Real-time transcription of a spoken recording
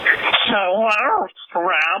Hello,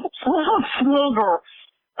 Rob. This is Smeagol.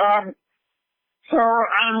 So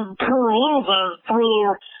I'm perusing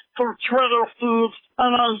through the Twitter feed,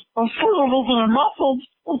 and I see you leaving a message.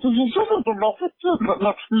 This is a message, but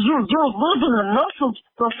you're leaving a message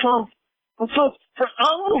that says for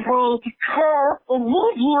any way to call and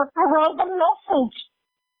leave you a random message.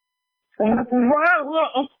 Wow,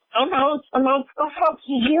 yeah, and I thought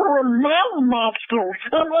you were my master,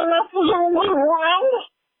 and that's the only one.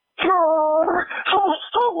 So, I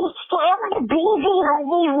want to be the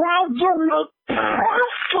only one to make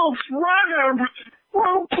precious, Rob.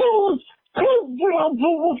 Well, please do not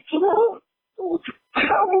do this to me.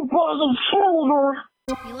 Tell me what is true.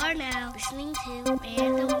 You are now listening to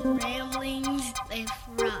Random Ramblings with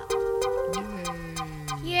Rob.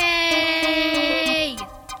 Yay!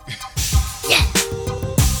 Yeah!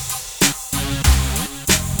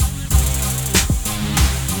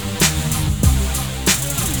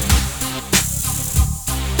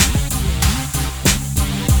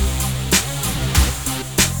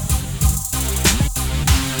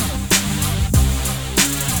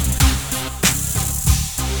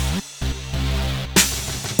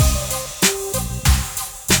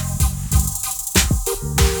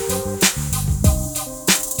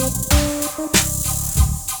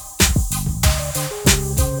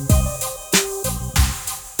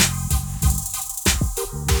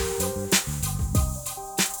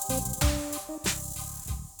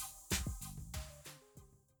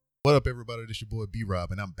 What up, everybody? This is your boy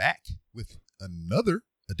B-Rob, and I'm back with another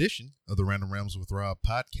edition of the Random Rambles with Rob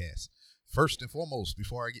podcast. First and foremost,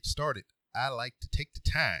 before I get started, I like to take the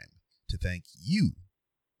time to thank you.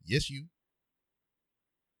 Yes, you.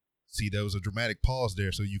 See, there was a dramatic pause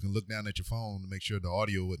there, so you can look down at your phone to make sure the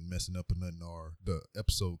audio wasn't messing up or nothing, or the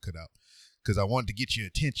episode cut out, because I wanted to get your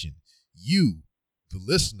attention. You, the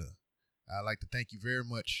listener, I'd like to thank you very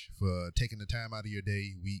much for taking the time out of your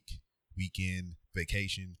day, week, weekend,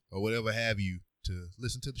 vacation, or whatever have you to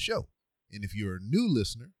listen to the show. And if you're a new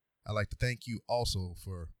listener, I'd like to thank you also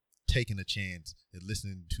for taking a chance at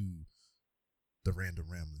listening to the Random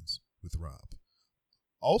Ramblings with Rob.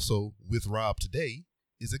 Also with Rob today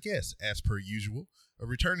is a guest, as per usual, a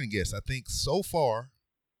returning guest. I think so far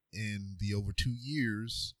in the over 2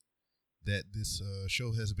 years that this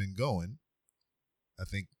show has been going, I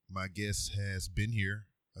think my guest has been here,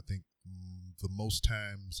 I think, the most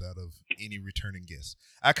times out of any returning guest.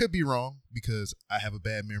 I could be wrong because I have a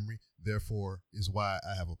bad memory. Therefore is why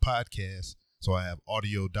I have a podcast. So I have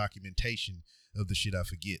audio documentation of the shit I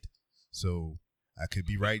forget. So I could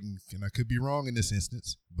be right and I could be wrong in this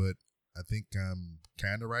instance, but I think I'm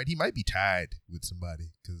kind of right. He might be tied with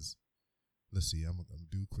somebody because let's see. I'm gonna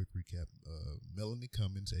do a quick recap. Melanie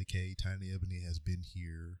Cummins, aka Tiny Ebony, has been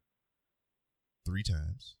here 3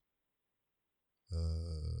 times.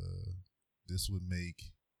 This would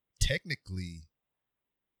make, technically,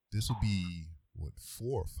 this would be,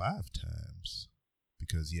 4 or 5 times,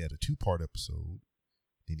 because he had a 2-part episode,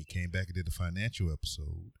 then he came back and did a financial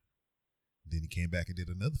episode, then he came back and did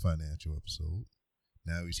another financial episode,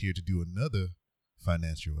 now he's here to do another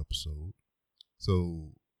financial episode.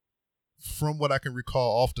 So, from what I can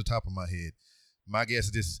recall off the top of my head, my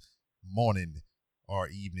guess this morning or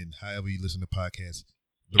evening, however you listen to podcasts,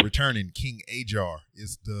 the returning King Ajar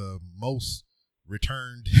is the most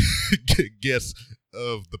returned guest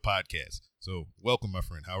of the podcast. So welcome, my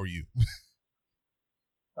friend. How are you?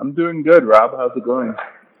 I'm doing good, Rob. How's it going?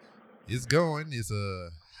 It's going. It's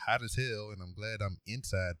hot as hell, and I'm glad I'm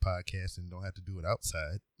inside podcasting and don't have to do it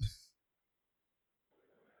outside.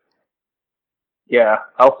 Yeah,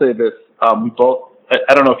 I'll say this. We both,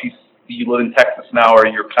 I don't know if you live in Texas now or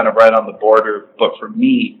you're kind of right on the border, but for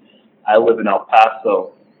me, I live in El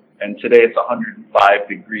Paso. And today it's 105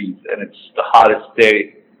 degrees, and it's the hottest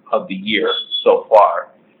day of the year so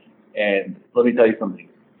far. And let me tell you something.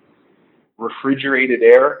 Refrigerated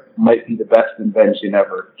air might be the best invention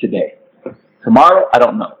ever today. Tomorrow, I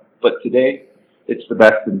don't know. But today, it's the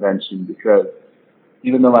best invention because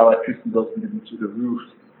even though my electricity bill's going to be through the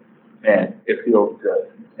roof, man, it feels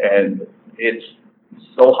good. And it's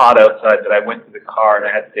so hot outside that I went to the car and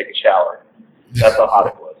I had to take a shower. That's how hot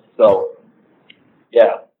it was. So,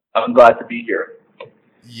 yeah. I'm glad to be here.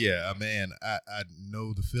 Yeah, man, I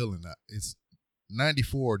know the feeling. It's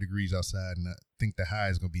 94 degrees outside, and I think the high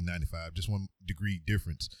is going to be 95, just 1 degree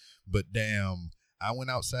difference. But damn, I went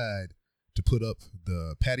outside to put up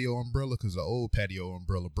the patio umbrella because the old patio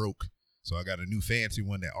umbrella broke. So I got a new fancy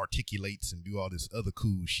one that articulates and do all this other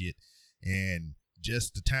cool shit. And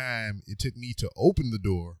just the time it took me to open the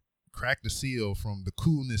door, crack the seal from the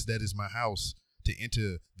coolness that is my house to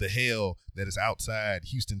enter the hell that is outside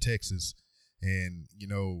Houston, Texas. And, you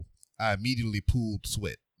know, I immediately pulled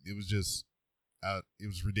sweat. It was just, it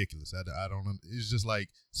was ridiculous. I don't know. It's just like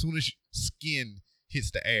as soon as skin hits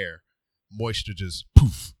the air, moisture just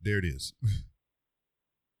poof, there it is.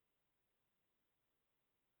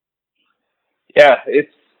 Yeah,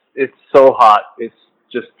 it's so hot. It's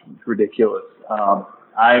just ridiculous.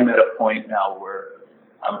 I'm at a point now where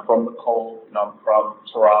I'm from the cold and I'm from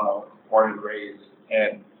Toronto, born and raised,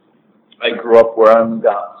 and I grew up where I only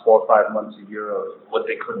got 4 or 5 months a year of what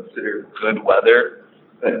they consider good weather.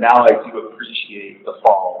 But now I do appreciate the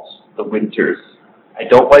falls, the winters. I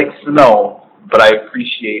don't like snow, but I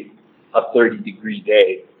appreciate a 30-degree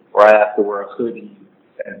day where I have to wear a hoodie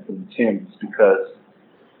and some Timbs because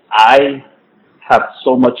I have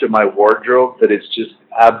so much of my wardrobe that it's just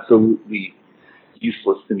absolutely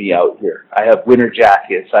useless to me out here. I have winter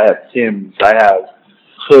jackets, I have Timbs, I have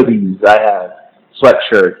hoodies, I have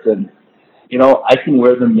sweatshirts, and I can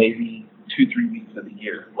wear them maybe 2-3 weeks of the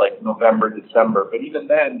year, like November, December. But even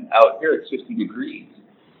then, out here it's 50 degrees.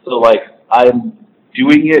 So like I'm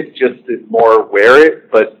doing it just to more wear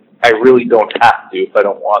it, but I really don't have to if I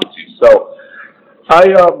don't want to. So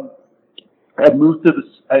I moved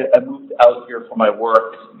I moved out here for my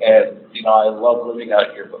work, and I love living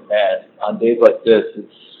out here. But man, on days like this,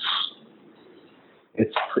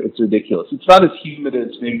 it's ridiculous. It's not as humid as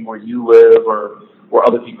maybe where you live or where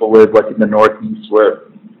other people live, like in the Northeast, where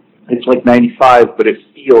it's like 95, but it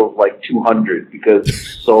feels like 200 because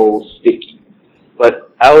it's so sticky.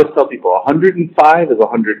 But I always tell people 105 is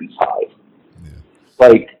 105. Yeah.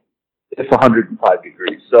 Like it's 105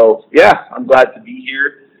 degrees. So yeah, I'm glad to be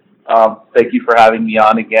here. Thank you for having me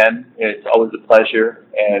on again. It's always a pleasure,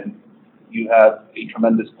 and you have a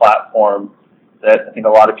tremendous platform that I think a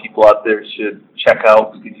lot of people out there should check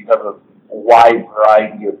out because you have a wide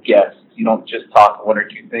variety of guests. You don't just talk one or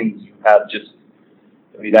two things. You have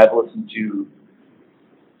I've listened to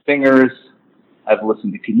singers, I've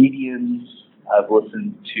listened to comedians, I've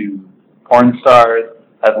listened to porn stars,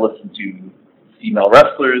 I've listened to female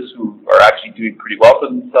wrestlers who are actually doing pretty well for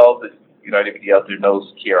themselves. Anybody out there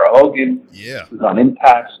knows Kiera Hogan, Yeah. who's on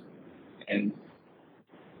Impact, and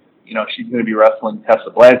she's going to be wrestling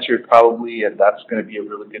Tessa Blanchard probably, and that's going to be a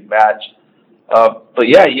really good match. But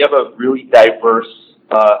yeah, you have a really diverse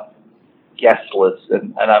guest list,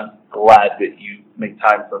 and I'm glad that you make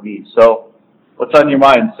time for me. So, what's on your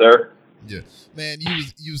mind, sir? Yeah, man,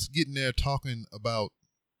 you was getting there talking about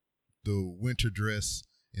the winter dress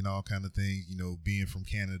and all kind of things. Being from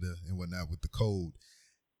Canada and whatnot with the cold.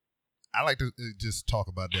 I like to just talk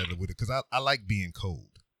about that with it because I like being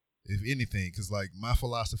cold, if anything, because like my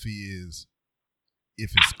philosophy is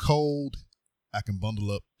if it's cold, I can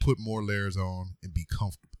bundle up, put more layers on, and be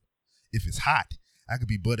comfortable. If it's hot, I could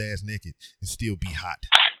be butt ass naked and still be hot,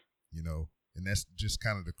 and that's just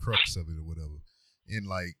kind of the crux of it or whatever. And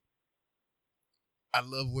like, I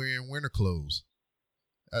love wearing winter clothes.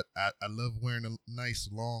 I love wearing a nice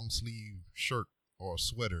long sleeve shirt or a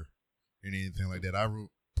sweater and anything like that. I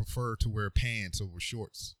prefer to wear pants over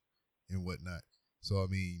shorts and whatnot. So, I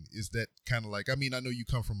mean, is that kind of like, I know you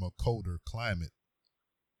come from a colder climate,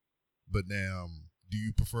 but now, do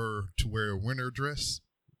you prefer to wear a winter dress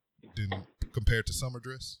than compared to summer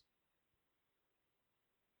dress?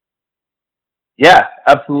 Yeah,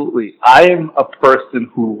 absolutely. I am a person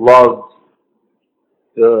who loves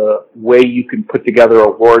the way you can put together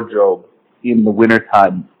a wardrobe in the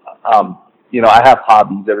wintertime. I have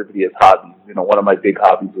hobbies. Everybody has hobbies. One of my big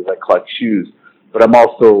hobbies is I collect shoes, but I'm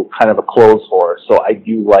also kind of a clothes whore. So I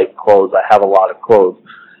do like clothes. I have a lot of clothes.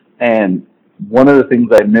 And one of the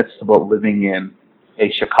things I missed about living in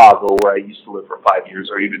Chicago, where I used to live for 5 years,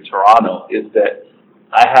 or even Toronto, is that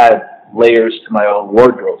I had layers to my own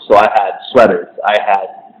wardrobe. So I had sweaters. I had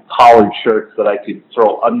collared shirts that I could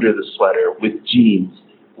throw under the sweater with jeans,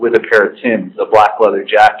 with a pair of Timbs, a black leather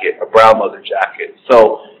jacket, a brown leather jacket.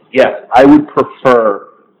 So yes, I would prefer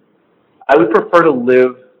to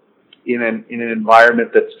live in an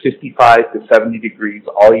environment that's 55 to 70 degrees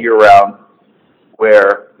all year round,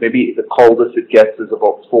 where maybe the coldest it gets is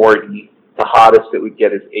about 40, the hottest it would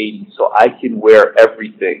get is 80. So I can wear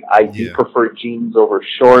everything. I do prefer jeans over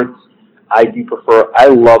shorts. I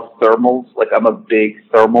love thermals. Like, I'm a big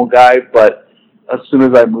thermal guy, but as soon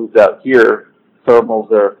as I moved out here,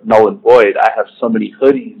 thermals are null and void. I have so many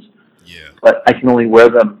hoodies, but I can only wear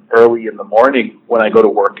them early in the morning when I go to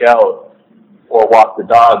work out or walk the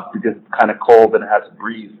dog because it's kind of cold and it has a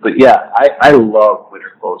breeze. But yeah, I love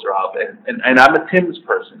winter clothes, Rob, and I'm a Timbs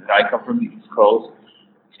person. I come from the East Coast.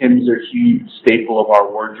 Timbs are a huge staple of our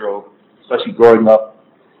wardrobe, especially growing up,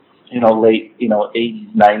 late,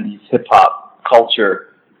 80s, 90s hip hop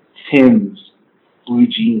culture. Timbs, blue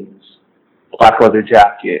jeans, black leather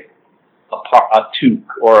jacket, a toque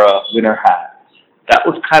or a winter hat. That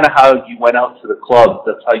was kind of how you went out to the clubs.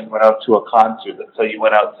 That's how you went out to a concert. That's how you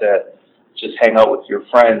went out to just hang out with your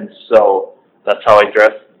friends. So that's how I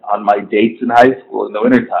dressed on my dates in high school in the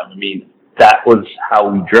wintertime. I mean, that was how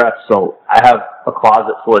we dressed. So I have a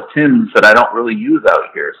closet full of Tims that I don't really use out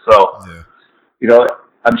here. So, Yeah. you know,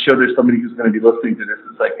 I'm sure there's somebody who's going to be listening to this.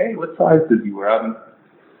 It's like, hey, what size did you wear? I'm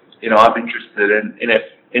interested in, and if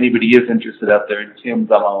anybody is interested out there in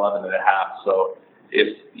Tim's, I'm 11 and a half. So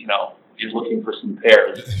if, you're looking for some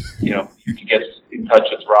pairs, you can get in touch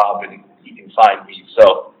with Rob and he can find me.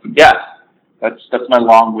 So yeah, that's my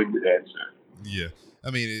long-winded answer. Yeah.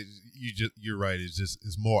 I mean, you're right.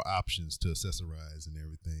 It's more options to accessorize and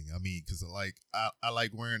everything. I mean, because I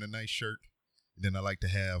like wearing a nice shirt, and then I like to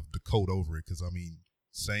have the coat over it. Because I mean,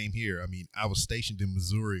 same here. I mean, I was stationed in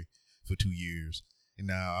Missouri for 2 years, and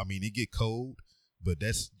now I mean it get cold, but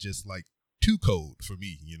that's just like too cold for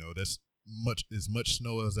me. That's as much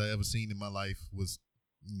snow as I ever seen in my life was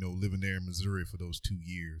living there in Missouri for those 2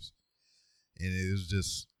 years, and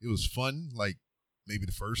it was fun. Like maybe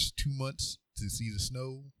the first 2 months to see the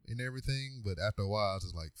snow and everything, but after a while it's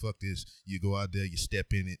just like, fuck this. You go out there, you step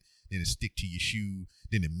in it, then it stick to your shoe,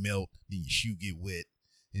 then it melt, then your shoe get wet,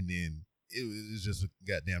 and then it was just a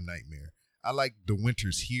goddamn nightmare. I like the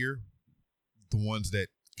winters here, the ones that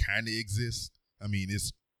kind of exist. I mean,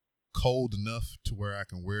 it's cold enough to where I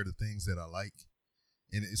can wear the things that I like,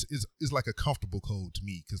 and it's like a comfortable cold to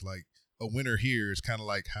me, because like a winter here is kind of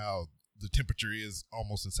like how the temperature is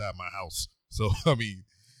almost inside my house. So I mean,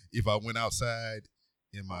 if I went outside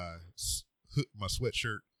in my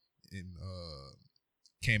sweatshirt and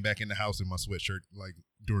came back in the house in my sweatshirt, like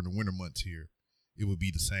during the winter months here, it would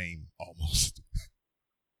be the same almost.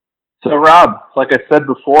 So Rob, like I said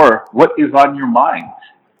before, what is on your mind?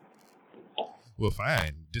 Well,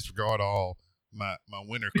 fine. Disregard all my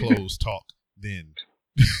winter clothes talk then.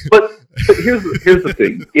 But here's the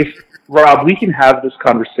thing. If Rob, we can have this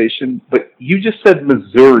conversation, but you just said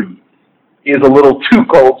Missouri is a little too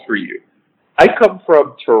cold for you. I come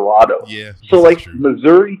from Toronto. Yeah. So like true.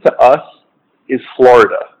 Missouri to us is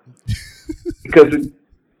Florida. Because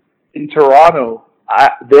in Toronto,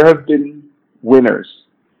 there have been winters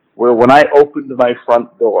where when I opened my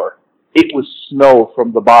front door, it was snow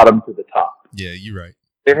from the bottom to the top. Yeah, you're right.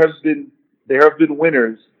 There have been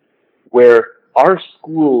winters where our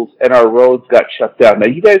schools and our roads got shut down. Now,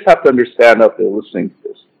 you guys have to understand out there listening to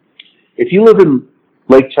this. If you live in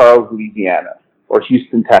Lake Charles, Louisiana, or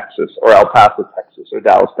Houston, Texas, or El Paso, Texas, or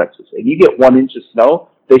Dallas, Texas, and you get 1 inch of snow,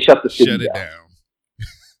 they shut the city down. Shut it down.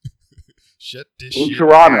 Shut this in shit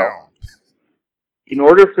Toronto, down. In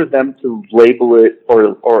order for them to label it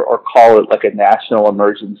or call it like a national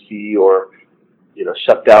emergency or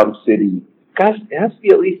shut down city, guys, it has to be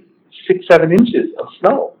at least 6-7 inches of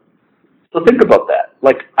snow. So think about that.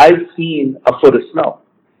 Like, I've seen a foot of snow.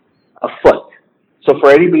 A foot. So for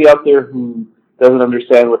anybody out there who doesn't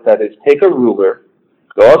understand what that is, take a ruler,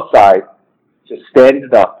 go outside, just stand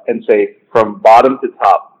it up and say, from bottom to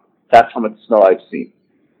top, that's how much snow I've seen.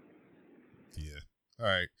 Yeah. All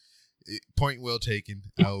right. Point well taken.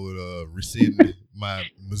 I would rescind my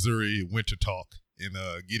Missouri winter talk and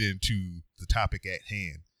get into the topic at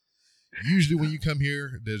hand. Usually when you come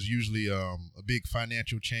here, there's usually a big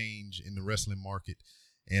financial change in the wrestling market.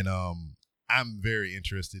 And I'm very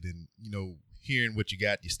interested in, hearing what you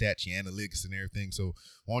got, your stats, your analytics and everything. So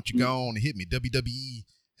why don't you go on and hit me? WWE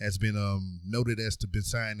has been noted as to been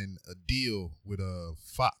signing a deal with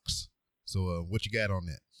Fox. So what you got on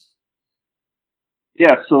that?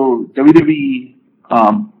 Yeah, so WWE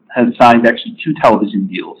has signed actually 2 television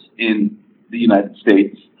deals in the United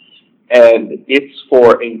States, and it's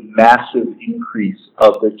for a massive increase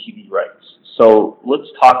of their TV rights. So let's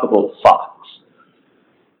talk about Fox.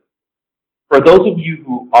 For those of you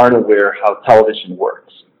who aren't aware how television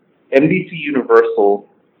works, NBC Universal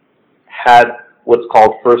had what's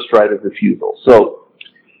called first right of refusal. So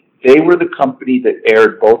they were the company that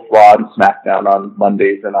aired both Raw and SmackDown on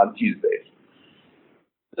Mondays and on Tuesdays.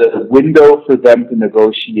 The window for them to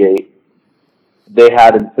negotiate, they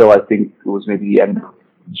had until I think it was maybe the end of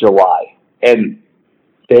July. And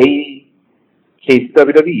they came to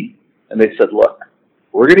WWE and they said, look,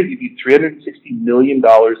 we're going to give you $360 million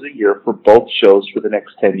a year for both shows for the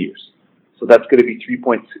next 10 years. So that's going to be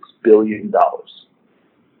 $3.6 billion.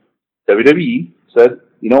 WWE said,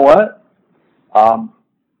 you know what?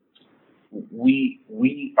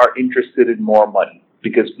 We are interested in more money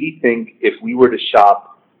because we think if we were to shop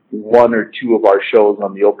 1 or 2 of our shows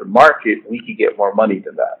on the open market, we could get more money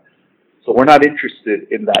than that. So we're not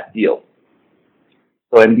interested in that deal.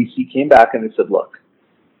 So NBC came back and they said, look,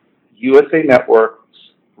 USA Network's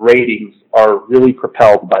ratings are really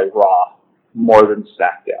propelled by Raw more than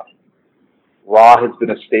SmackDown. Raw has been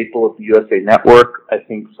a staple of the USA Network. I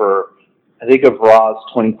think of Raw's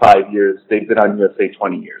 25 years, they've been on USA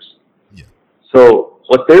 20 years. Yeah. So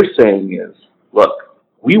what they're saying is, look,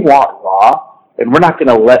 we want Raw, and we're not going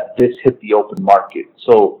to let this hit the open market.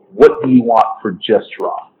 So what do you want for just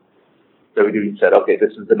Raw? WWE said, okay,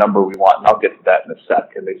 this is the number we want, and I'll get to that in a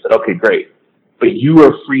sec. And they said, okay, great. But you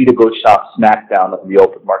are free to go shop SmackDown on the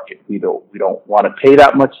open market. We don't want to pay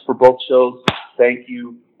that much for both shows. Thank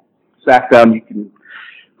you. SmackDown, you can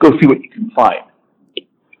go see what you can find.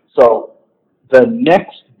 So the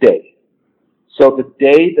next day, so the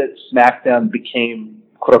day that SmackDown became,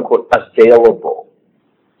 quote unquote, available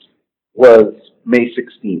was May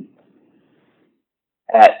 16th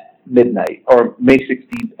at midnight, or May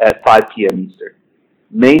 16th at 5 p.m. Eastern.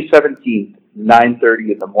 May 17th,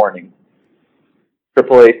 9:30 in the morning,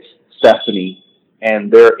 Triple H, Stephanie,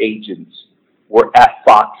 and their agents were at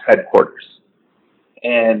Fox headquarters.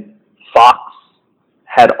 And Fox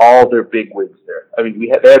had all their bigwigs there. I mean, they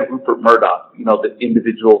had Rupert Murdoch, the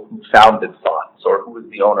individual who founded Fox, or who was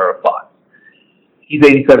the owner of Fox. He's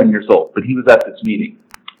 87 years old, but he was at this meeting.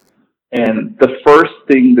 And the first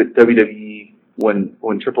thing that WWE, when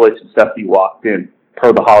Triple H and Stephanie walked in,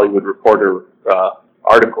 per the Hollywood Reporter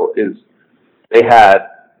article, is they had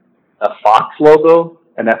a Fox logo,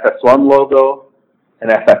 an FS1 logo, an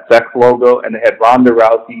FXX logo, and they had Ronda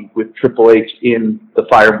Rousey with Triple H in the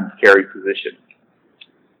fireman's carry position.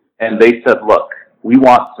 And they said, look, we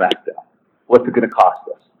want SmackDown. What's it going to cost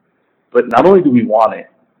us? But not only do we want it,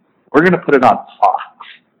 we're going to put it on Fox.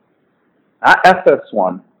 Not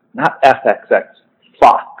FS1, not FXX,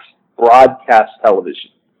 Fox, broadcast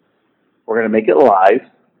television. We're going to make it live.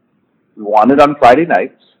 We want it on Friday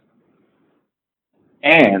nights.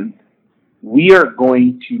 And we are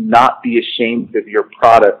going to not be ashamed of your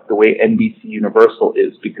product the way NBC Universal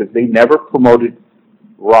is, because they never promoted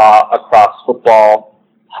Raw across football,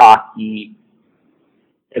 hockey,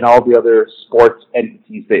 and all the other sports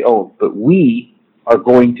entities they own. But we are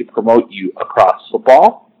going to promote you across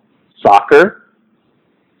football, soccer,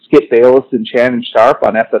 Skip Bayless and Shannon Sharp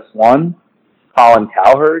on FS1, Colin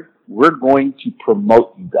Cowherd. We're going to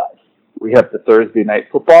promote you guys. We have the Thursday Night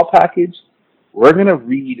Football package. We're going to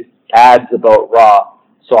read ads about Raw,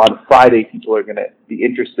 so on Friday people are going to be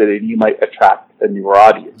interested, and you might attract a newer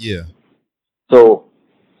audience. Yeah. So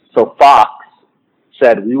Fox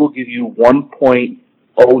said, we will give you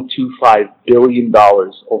 $1.025 billion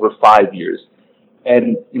over 5 years.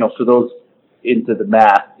 And, for those into the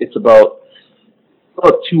math, it's about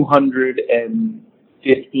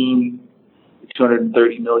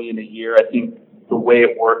 230 million a year. I think the way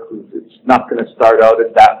it works is it's not going to start out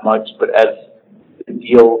at that much, but as the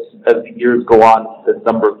years go on, the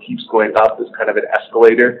number keeps going up. There's kind of an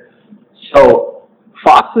escalator. So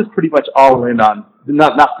Fox is pretty much all in on,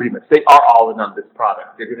 not pretty much, they are all in on this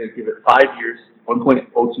product. They're going to give it 5 years,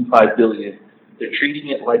 $1.025 billion. They're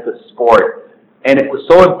treating it like a sport. And it was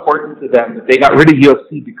so important to them that they got rid of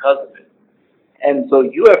UFC because of it. And so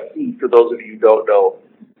UFC, for those of you who don't know,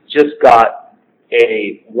 just got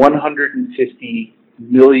a $150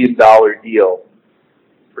 million deal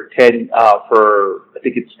for I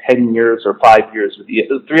think it's 10 years or 5 years with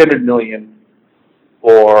 $300 million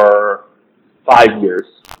for 5 years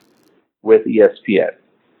with ESPN.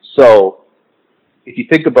 So if you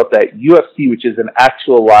think about that, UFC, which is an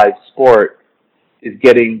actual live sport, is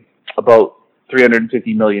getting about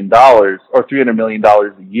 $350 million or $300 million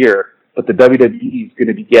a year, but the WWE is going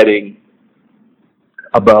to be getting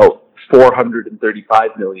about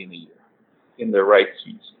 $435 million a year in their rights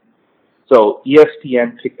fees. So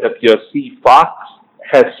ESPN picked up UFC. Fox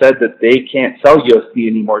has said that they can't sell UFC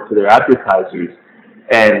anymore to their advertisers,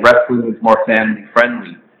 and wrestling is more family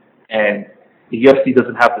friendly. And the UFC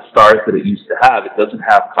doesn't have the stars that it used to have. It doesn't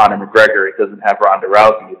have Conor McGregor. It doesn't have Ronda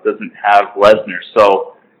Rousey. It doesn't have Lesnar.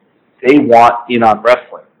 So they want in on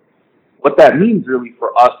wrestling. What that means really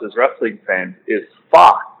for us as wrestling fans is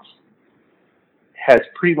Fox has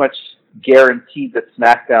pretty much guaranteed that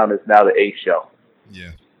SmackDown is now the A show.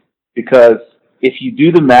 Yeah. Because if you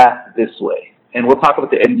do the math this way, and we'll talk about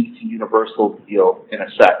the NBC Universal deal in a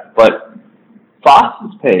sec, but Fox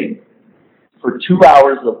is paying for 2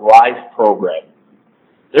 hours of live programming.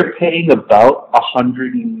 They're paying about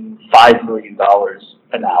 $105 million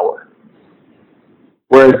an hour.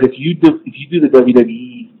 Whereas if you do the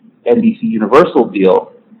WWE NBC Universal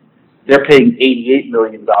deal, they're paying $88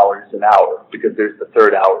 million an hour because there's the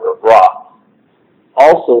third hour of Raw.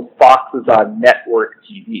 Also, Fox is on network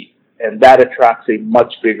TV, and that attracts a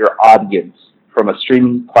much bigger audience from a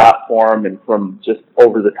streaming platform and from just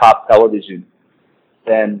over-the-top television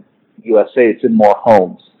than USA. It's in more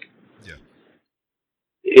homes. Yeah.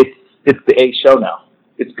 It's the A show now.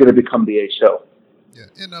 It's going to become the A show. Yeah.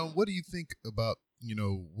 And what do you think about,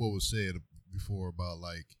 what was said before about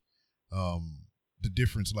like the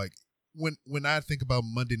difference? Like when I think about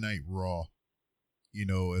Monday Night Raw,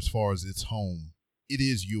 as far as its home, it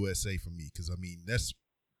is USA for me, because I mean that's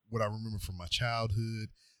what I remember from my childhood.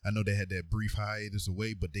 I know they had that brief hiatus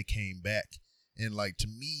away, but they came back, and like to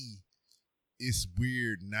me, it's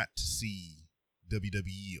weird not to see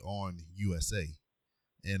WWE on USA.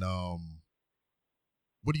 And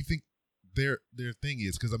what do you think their thing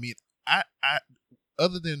is? Because I mean, I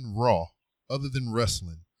other than Raw, other than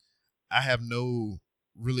wrestling, I have no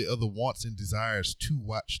really other wants and desires to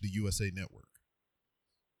watch the USA Network.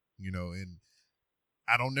 And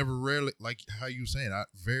I don't never rarely, like how you were saying, I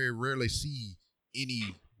very rarely see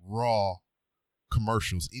any Raw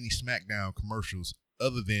commercials, any SmackDown commercials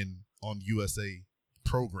other than on USA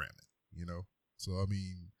programming, So, I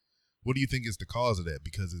mean, what do you think is the cause of that?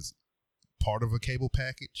 Because it's part of a cable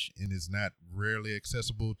package and is not rarely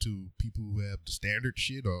accessible to people who have the standard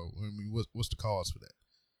shit, or, I mean, what's the cause for that?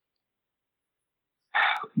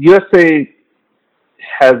 USA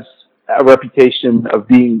has a reputation of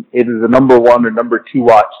being either the number one or number two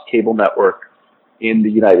watched cable network in the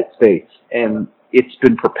United States, and it's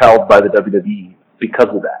been propelled by the WWE because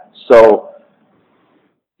of that. So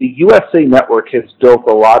the USA Network has built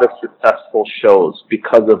a lot of successful shows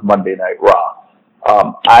because of Monday Night Raw.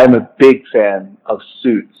 I'm a big fan of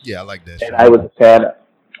Suits. Yeah, I like that. And I was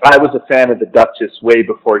a fan of the Duchess way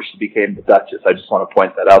before she became the Duchess. I just want to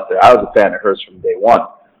point that out there. I was a fan of hers from day one.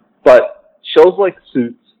 But shows like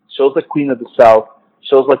Suits, shows like Queen of the South,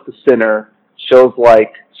 shows like The Sinner, shows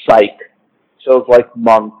like Psych, shows like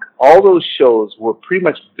Monk, all those shows were pretty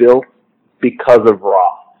much built because of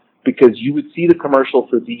Raw. Because you would see the commercial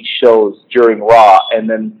for these shows during Raw, and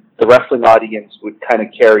then the wrestling audience would kind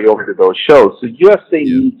of carry over to those shows. So USA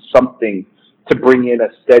needs something to bring in a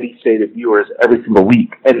steady state of viewers every single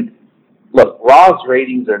week. And look, Raw's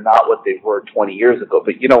ratings are not what they were 20 years ago,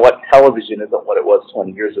 but you know what? Television isn't what it was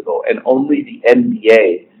 20 years ago. And only the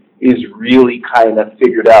NBA is really kind of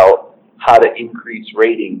figured out how to increase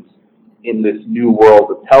ratings in this new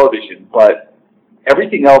world of television. But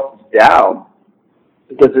everything else is down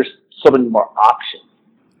because there's so many more options.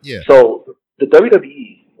 Yeah. So the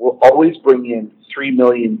WWE will always bring in 3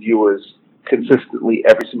 million viewers consistently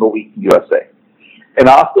every single week in USA. And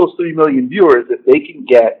off those 3 million viewers, if they can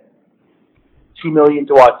get 2 million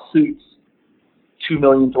to watch Suits, 2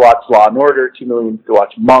 million to watch Law and Order, 2 million to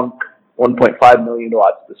watch Monk, 1.5 million to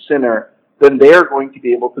watch The Sinner, then they are going to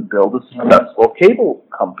be able to build a successful cable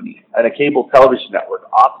company and a cable television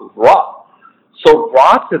network off of Raw. So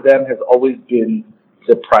Raw to them has always been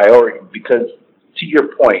the priority because, to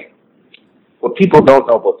your point, what people don't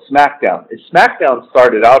know about SmackDown is SmackDown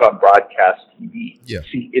started out on broadcast TV. Yeah.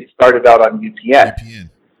 See, it started out on UPN.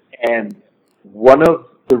 And one of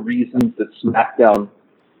the reasons that SmackDown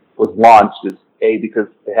was launched is, A, because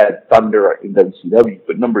they had Thunder in WCW,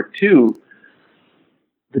 but number two,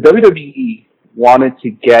 the WWE wanted to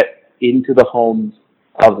get into the homes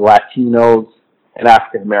of Latinos and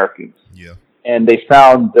African Americans. Yeah. And they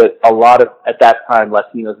found that a lot of, at that time,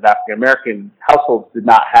 Latinos and African American households did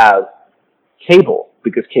not have cable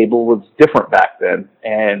because cable was different back then.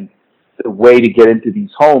 And the way to get into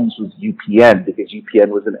these homes was UPN because UPN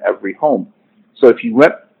was in every home. So if you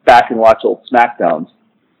went back and watched old SmackDowns,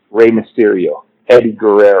 Rey Mysterio, Eddie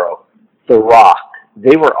Guerrero, The Rock,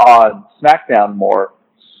 they were on SmackDown more,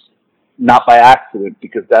 not by accident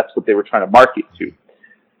because that's what they were trying to market to.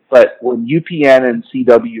 But when UPN and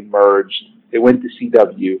CW merged, they went to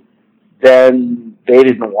CW, then they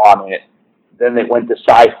didn't want it. Then they went to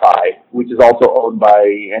Sci-Fi, which is also owned by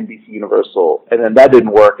NBC Universal, and then that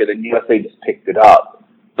didn't work, and then USA just picked it up.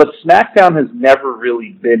 But SmackDown has never really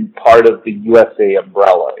been part of the USA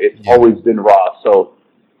umbrella. It's always been Raw. So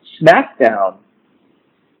SmackDown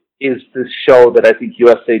is the show that I think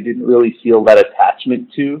USA didn't really feel that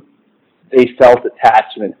attachment to. They felt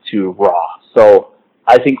attachment to Raw. So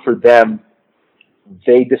I think for them,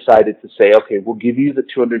 they decided to say, okay, we'll give you the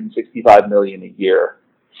 $265 million a year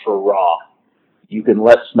for Raw. You can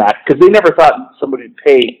let because they never thought somebody would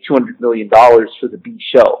pay $200 million for the B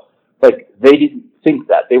show. Like, they didn't think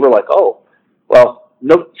that. They were like, oh, well,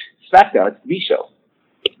 no, SmackDown, it's the B show.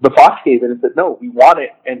 But Fox gave in and said, no, we want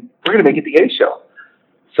it, and we're going to make it the A show.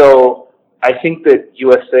 So I think that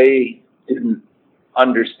USA didn't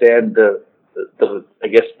understand the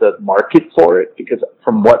market for it, because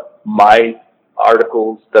from what my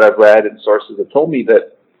articles that I've read and sources have told me,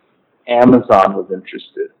 that Amazon was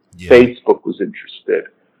interested. Yeah. Facebook was interested.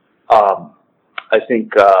 I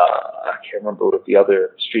think, I can't remember what the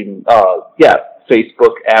other streaming,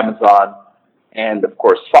 Facebook, Amazon, and of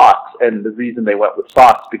course Fox. And the reason they went with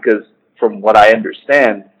Fox, because from what I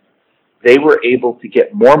understand, they were able to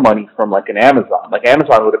get more money from like an Amazon. Like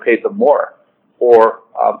Amazon would have paid them more, or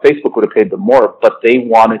Facebook would have paid them more, but they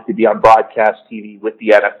wanted to be on broadcast TV with the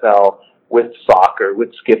NFL, with soccer,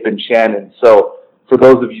 with Skip and Shannon. So for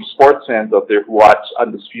those of you sports fans out there who watch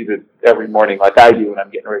Undisputed every morning like I do when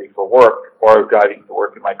I'm getting ready for work or driving to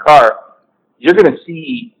work in my car, you're going to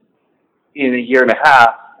see in a year and a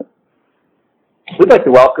half, we'd like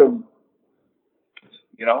to welcome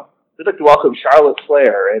Charlotte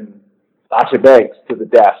Flair and Sasha Banks to the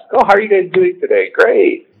desk. Oh, how are you guys doing today?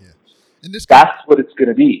 Great. Yeah. And that's what it's going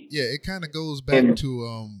to be. Yeah, it kind of goes back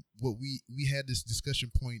to what we had this discussion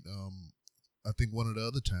point. I think one of the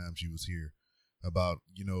other times you was here about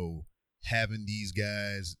having these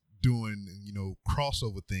guys doing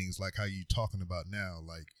crossover things like how you talking about now,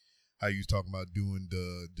 like how you talking about doing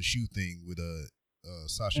the shoe thing with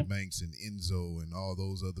Sasha Banks and Enzo and all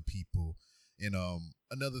those other people. And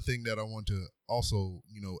another thing that I want to also,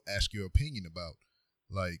 ask your opinion about,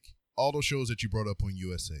 like all those shows that you brought up on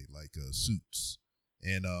USA, like Suits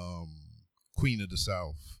and Queen of the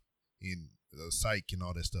South and Psych and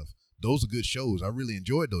all that stuff. Those are good shows. I really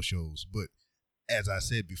enjoyed those shows. But as I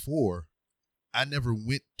said before, I never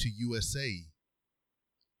went to USA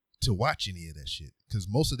to watch any of that shit because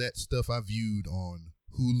most of that stuff I viewed on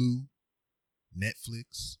Hulu,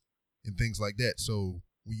 Netflix, and things like that. So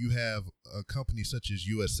when you have a company such as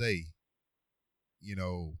USA,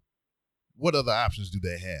 what other options do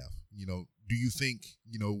they have? Do you think,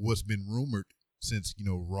 what's been rumored since,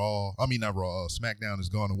 SmackDown has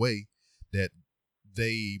gone away, that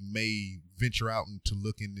they may venture out into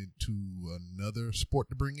looking into another sport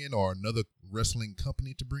to bring in or another wrestling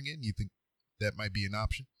company to bring in? You think that might be an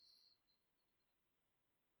option?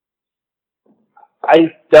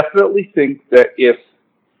 I definitely think that if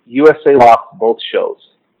USA lost both shows,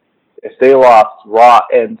 if they lost Raw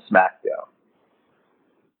and SmackDown,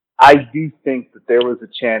 I do think that there was a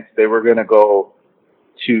chance they were going to go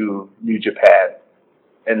to New Japan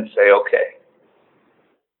and say, okay,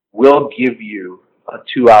 we'll give you a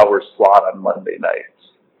 2-hour slot on Monday nights.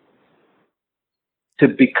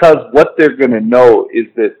 Because what they're going to know is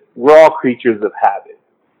that we're all creatures of habit.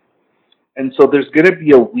 And so there's going to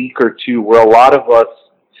be a week or two where a lot of us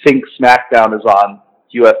think SmackDown is on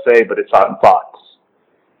USA, but it's on Fox.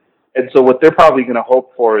 And so what they're probably going to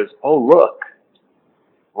hope for is, oh, look,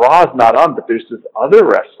 Raw's not on, but there's this other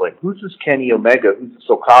wrestling. Who's this Kenny Omega? Who's this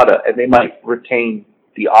Okada? And they might retain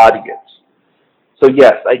the audience. So,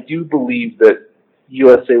 yes, I do believe that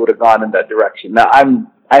USA would have gone in that direction. Now, I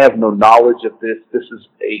have no knowledge of this. This is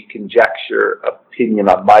a conjecture opinion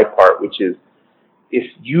on my part, which is if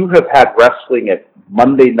you have had wrestling at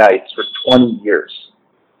Monday nights for 20 years,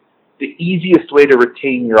 the easiest way to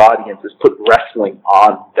retain your audience is put wrestling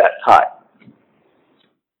on that time.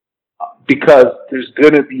 Because there's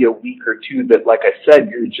going to be a week or two that, like I said,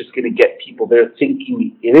 you're just going to get people there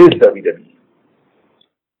thinking it is WWE.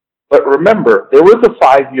 But remember, there was a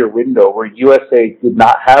 5-year window where USA did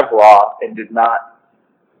not have Raw and did not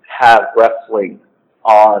have wrestling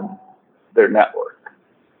on their network.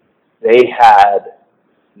 They had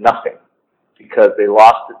nothing because they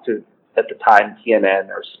lost it to, at the time, TNN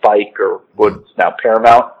or Spike or what's now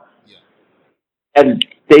Paramount. Yeah. And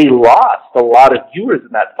they lost a lot of viewers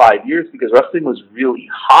in that 5 years because wrestling was really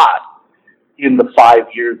hot in the 5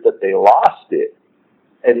 years that they lost it.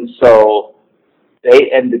 And so they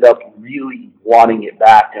ended up really wanting it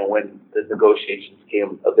back. And when the negotiations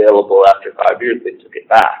came available after 5 years, they took it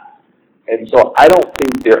back. And so I don't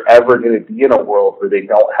think they're ever going to be in a world where they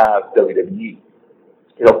don't have WWE.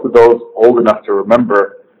 For those old enough to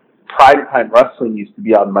remember, primetime wrestling used to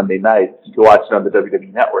be on Monday nights. You could watch it on the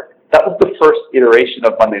WWE Network. That was the first iteration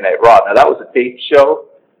of Monday Night Raw. Now, that was a taped show,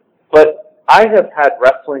 but I have had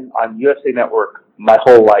wrestling on USA Network my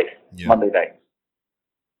whole life, Monday night.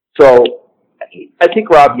 So I think,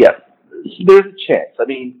 Rob, yes, there's a chance. I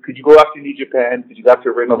mean, could you go after New Japan? Could you go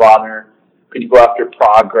after Ring of Honor? Could you go after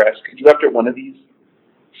Progress? Could you go after one of these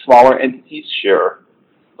smaller entities? Sure.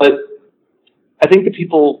 But I think the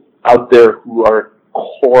people out there who are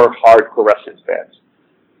core, hardcore wrestling fans,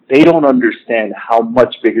 they don't understand how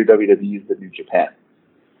much bigger WWE is than New Japan.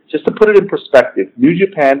 Just to put it in perspective, New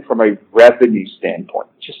Japan, from a revenue standpoint,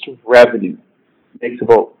 just revenue, makes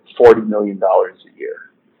about $40 million a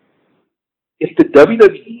year. If the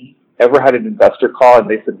WWE ever had an investor call and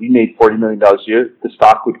they said, we made $40 million a year, the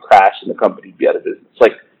stock would crash and the company would be out of business.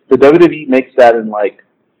 Like, the WWE makes that in,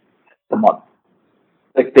 a month.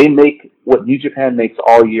 Like, they make what New Japan makes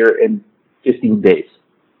all year in 15 days.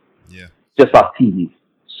 Yeah. Just off TV.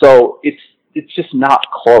 So it's just not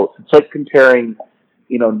close. It's like comparing,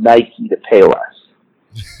 Nike to Payless.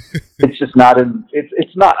 It's just not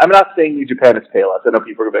it's not. I'm not saying New Japan is Payless. I know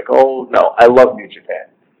people are going to be like, oh no, I love New Japan.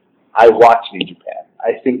 I watch New Japan.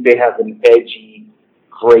 I think they have an edgy,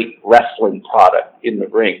 great wrestling product in the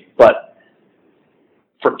ring. But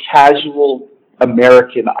for casual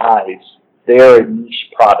American eyes, they are a niche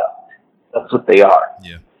product. That's what they are.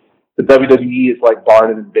 Yeah. The WWE is like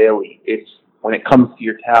Barnum and Bailey. It's when it comes to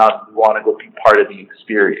your town, you want to go be part of the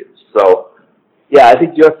experience. So, yeah, I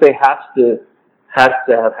think USA has to have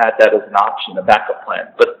had that as an option, a backup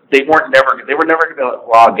plan. But they were never going to let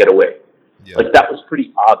Raw get away. Yeah. Like, that was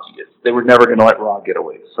pretty obvious. They were never going to let Raw get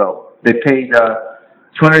away. So they paid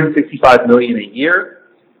 $265 million a year,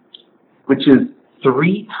 which is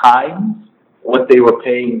 3 times what they were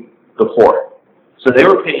paying before. So they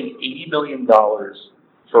were paying $80 million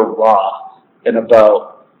for Raw and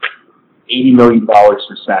about $80 million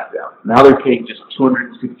for SmackDown. Now they're paying just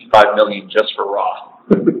 $265 million just for Raw.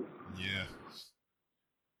 Yeah.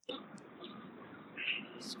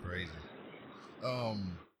 It's crazy.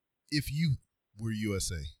 If you were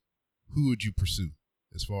USA, who would you pursue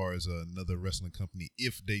as far as another wrestling company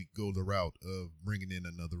if they go the route of bringing in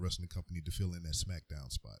another wrestling company to fill in that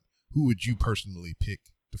SmackDown spot? Who would you personally pick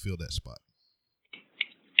to fill that spot?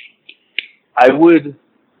 I would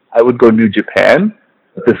go New Japan,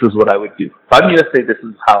 but this is what I would do. If I'm USA, this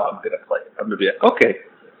is how I'm going to play it. I'm going to be like, okay,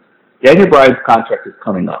 Daniel Bryan's contract is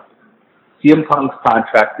coming up. CM Punk's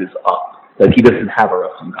contract is up. Like, he doesn't have a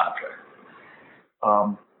wrestling contract.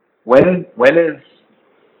 When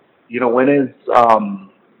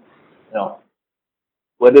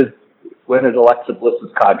is Alexa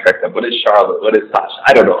Bliss's contract up? When is Charlotte? When is Sasha?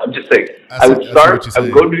 I don't know. I'm just saying. I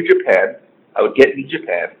would go New Japan. I would get New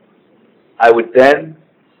Japan. I would then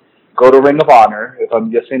go to Ring of Honor if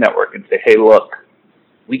I'm USA Network and say, hey, look,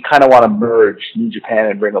 we kind of want to merge New Japan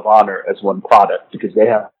and Ring of Honor as one product because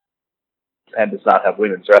Japan does not have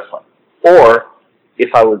women's wrestling. Or if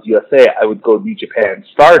I was USA, I would go New Japan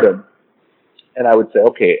Stardom and I would say,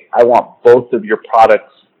 okay, I want both of your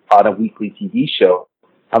products on a weekly TV show.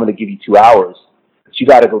 I'm going to give you 2 hours, but you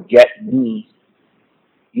got to go get me.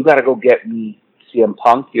 You got to go get me CM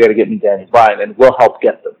Punk. You got to get me Daniel Bryan, and we'll help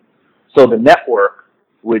get them. So the network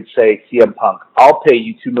would say, CM Punk, I'll pay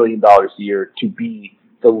you $2 million a year to be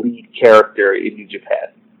the lead character in New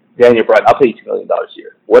Japan. Daniel Bryan, I'll pay you $2 million a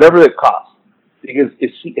year, whatever it costs. Because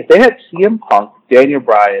if they had CM Punk, Daniel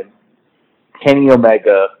Bryan, Kenny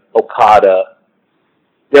Omega, Okada,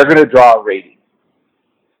 they're going to draw a rating.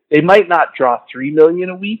 They might not draw 3 million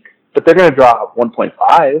a week, but they're going to draw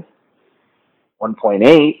 1.5,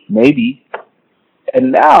 1.8, maybe.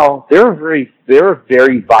 And now they're a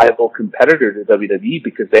very viable competitor to WWE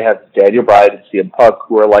because they have Daniel Bryan and CM Punk,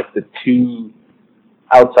 who are like the two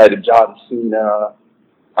outside of John Cena,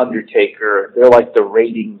 Undertaker. They're like the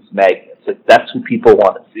ratings magnets. Like, that's who people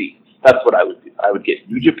want to see. That's what I would do. I would get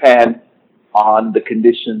New Japan on the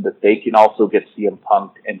condition that they can also get CM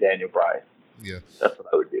Punk and Daniel Bryan. Yeah, that's what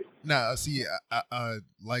I would do. Now, see, I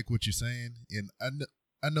like what you're saying, and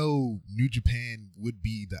I know New Japan would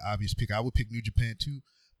be the obvious pick. I would pick New Japan too,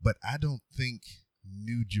 but I don't think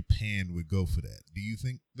New Japan would go for that. Do you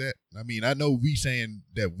think that? I mean, I know we saying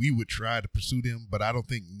that we would try to pursue them, but I don't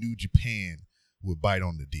think New Japan would bite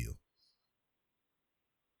on the deal.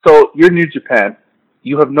 So you're New Japan.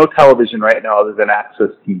 You have no television right now other than Access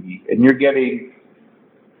TV, and you're getting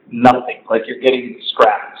nothing. Like, you're getting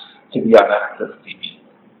scraps to be on Access TV.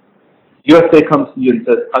 USA comes to you and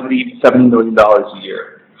says, I'm going to give you $70 million a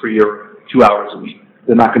year for your 2 hours a week.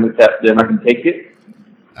 They're not going to take it?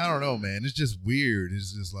 I don't know, man. It's just weird.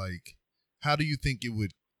 It's just like, how do you think it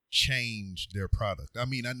would change their product? I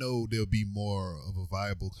mean, I know there'll be more of a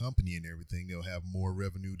viable company and everything. They'll have more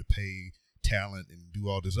revenue to pay talent and do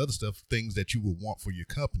all this other stuff, things that you would want for your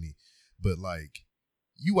company. But, like,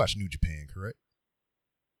 you watch New Japan, correct?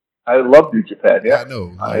 I love New Japan, yeah. I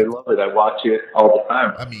know. Like, I love it. I watch it all the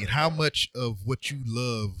time. I mean, how much of what you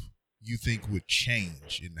love you think would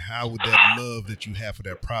change, and how would that love that you have for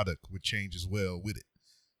that product would change as well with it?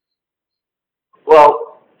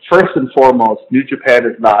 Well, first and foremost, New Japan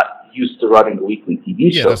is not used to running a weekly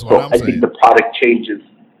TV show, that's what I'm saying. I think the product changes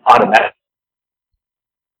automatically.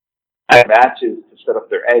 Matches to set up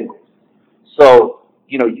their angles. So,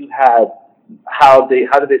 you had how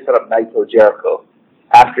did they set up Naito Jericho?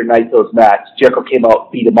 After Naito's match, Jericho came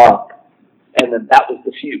out, beat him up, and then that was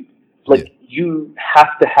the feud. Like, you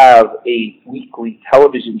have to have a weekly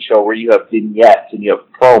television show where you have vignettes and you have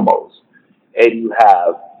promos, and you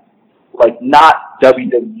have, like, not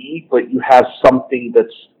WWE, but you have something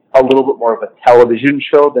that's a little bit more of a television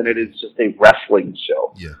show than it is just a wrestling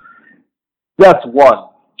show. Yeah. That's one.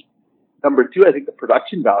 Number two, I think the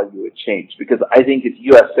production value would change because I think if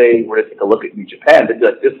USA were to take a look at New Japan, they'd be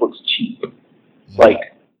like, this looks cheap. Like,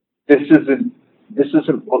 this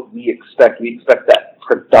isn't what we expect. We expect that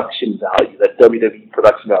production value, that WWE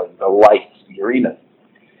production value, the lights, the arena.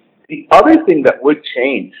 The other thing that would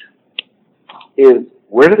change is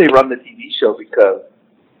where do they run the TV show? Because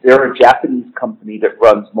they're a Japanese company that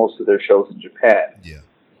runs most of their shows in Japan. Yeah.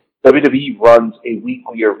 WWE runs a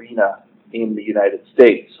weekly arena in the United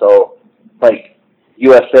States. So, like,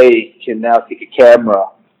 USA can now take a camera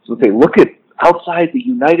and say, look at outside the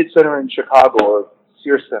United Center in Chicago or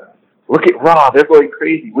Sears Center. Look at Raw. They're going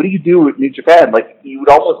crazy. What do you do with New Japan? Like, it would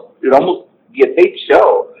almost be a taped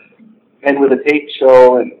show. And with a taped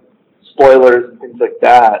show and spoilers and things like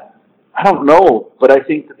that, I don't know. But I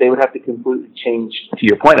think that they would have to completely change, to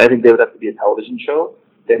your point, I think they would have to be a television show.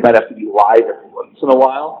 They might have to be live every once in a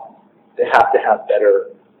while. They have to have better,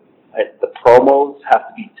 the promos have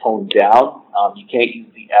to be toned down. You can't use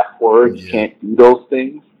the F word. You can't do those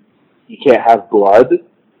things. You can't have blood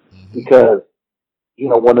because, you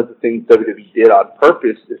know, one of the things WWE did on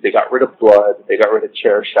purpose is they got rid of blood. They got rid of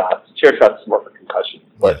chair shots. Chair shots is more for concussion.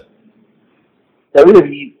 But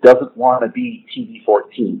WWE doesn't want to be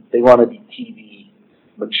TV-14. They want to be TV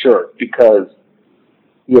mature because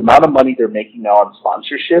the amount of money they're making now on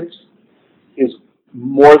sponsorships is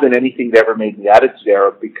more than anything they ever made in the Attitude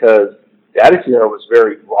Era because the Attitude Era was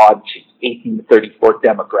very raunchy, 18 to 34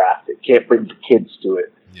 demographic. Can't bring the kids to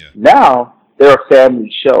it. Yeah. Now they're a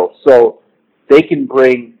family show, so they can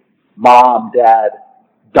bring mom, dad,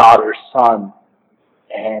 daughter, son,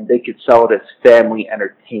 and they could sell it as family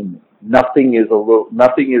entertainment. Nothing is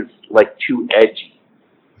like too edgy.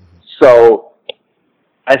 So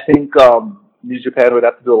I think New Japan would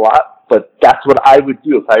have to do a lot, but that's what I would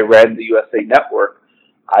do if I ran the USA Network.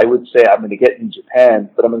 I would say I'm going to get New Japan,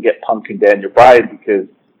 but I'm going to get Punk and Daniel Bryan because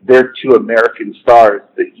they're two American stars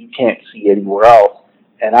that you can't see anywhere else.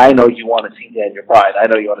 And I know you want to see Daniel Bryan. I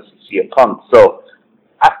know you want to see CM Punk. So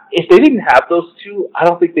if they didn't have those two, I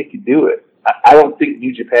don't think they could do it. I don't think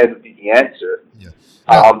New Japan would be the answer. Yeah.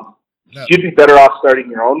 You'd be better off starting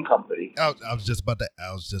your own company. I was just about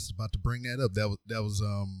to bring that up. That was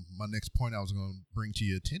my next point. I was going to bring to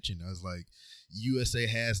your attention. I was like, USA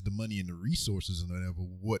has the money and the resources and whatever.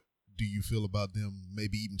 What do you feel about them?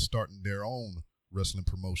 Maybe even starting their own wrestling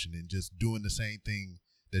promotion and just doing the same thing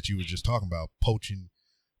that you were just talking about, poaching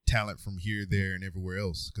talent from here, there, and everywhere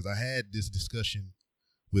else. Because I had this discussion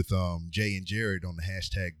with Jay and Jared on the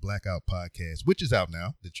hashtag Blackout podcast, which is out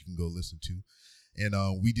now that you can go listen to. And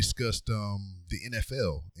we discussed the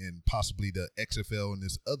NFL and possibly the XFL and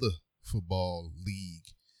this other football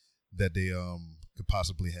league that they could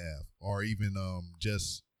possibly have, or even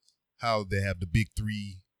just how they have the Big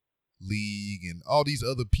Three league and all these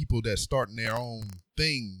other people that's starting their own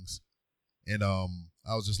things. And I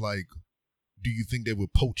was just like, do you think they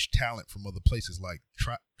would poach talent from other places? Like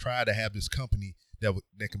try to have this company that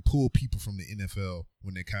can pull people from the NFL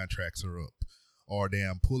when their contracts are up. Or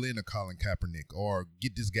pull in a Colin Kaepernick, or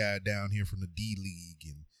get this guy down here from the D League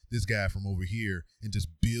and this guy from over here, and just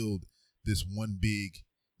build this one big,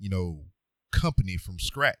 company from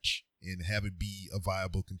scratch and have it be a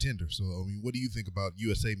viable contender. So, I mean, what do you think about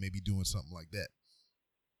USA maybe doing something like that?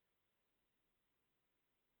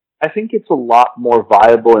 I think it's a lot more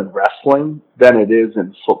viable in wrestling than it is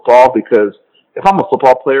in football because if I'm a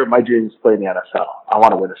football player, my dream is to play in the NFL. I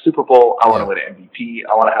want to win a Super Bowl. I want to win an MVP.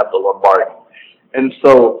 I want to have the Lombardi. And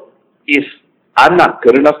so if I'm not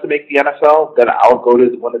good enough to make the NFL, then I'll go to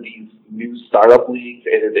one of these new startup leagues,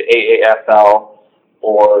 either the AAFL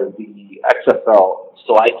or the XFL,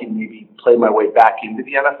 so I can maybe play my way back into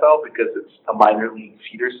the NFL because it's a minor league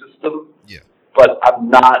feeder system. Yeah. But I'm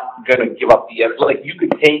not going to give up the NFL. Like, you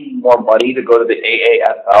could pay me more money to go to the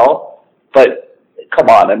AAFL, but come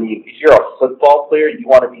on. I mean, if you're a football player, you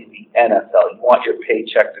want to be in the NFL. You want your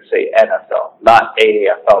paycheck to say NFL, not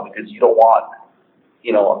AAFL, because you don't want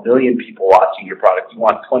 1 million people watching your product. You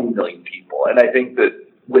want 20 million people. And I think that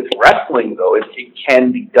with wrestling, though, it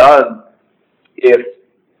can be done if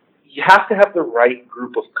you have to have the right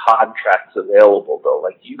group of contracts available, though.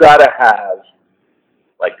 Like, you got to have,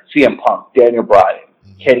 like, CM Punk, Daniel Bryan,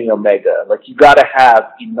 Kenny Omega. Like, you got to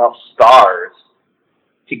have enough stars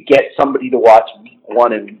to get somebody to watch week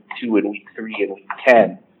 1 and week 2 and week 3 and week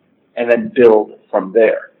 10 and then build from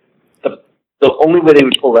there. The only way they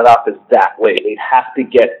would pull that off is that way. They'd have to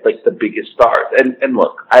get, like, the biggest stars. And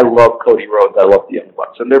look, I love Cody Rhodes. I love the Young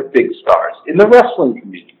Bucks. And they're big stars. In the wrestling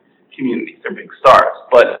community, they're big stars.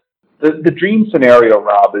 But the dream scenario,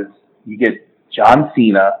 Rob, is you get John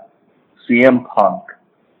Cena, CM Punk,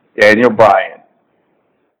 Daniel Bryan,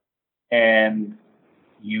 and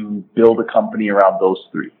you build a company around those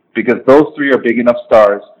three. Because those three are big enough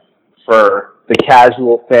stars for the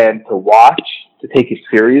casual fan to watch, to take it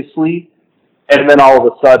seriously, and then all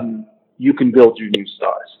of a sudden, you can build your new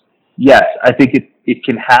stars. Yes, I think it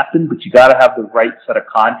can happen, but you got to have the right set of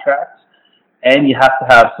contracts, and you have to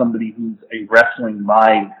have somebody who's a wrestling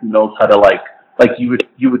mind who knows how to like you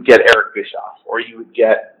would get Eric Bischoff, or you would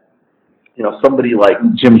get somebody like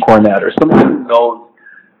Jim Cornette, or somebody who knows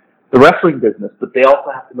the wrestling business, but they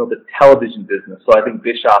also have to know the television business. So I think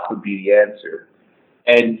Bischoff would be the answer,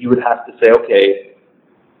 and you would have to say, okay,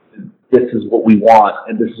 this is what we want,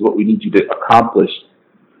 and this is what we need you to accomplish.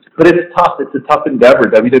 But it's tough. It's a tough endeavor.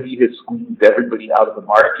 WWE has squeezed everybody out of the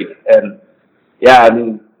market. And, yeah, I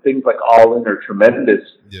mean, things like All In are tremendous,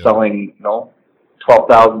 selling,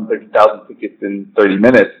 12,000, 30,000 tickets in 30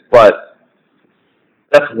 minutes. But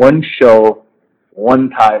that's one show, one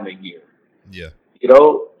time a year. Yeah.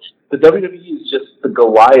 The WWE is just the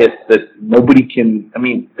Goliath that nobody can,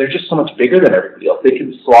 they're just so much bigger than everybody else. They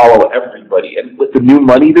can swallow everybody. And with the new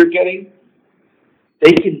money they're getting,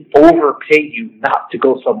 they can overpay you not to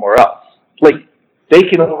go somewhere else. Like, they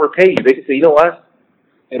can overpay you. They can say, you know what?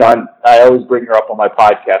 I always bring her up on my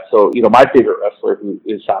podcast. So, my favorite wrestler, who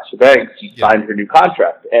is Sasha Banks, she signed her new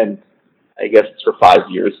contract. And I guess it's for 5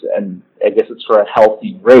 years. And I guess it's for a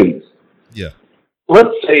healthy raise. Yeah. Let's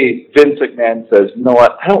say Vince McMahon says, you know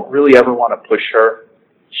what? I don't really ever want to push her.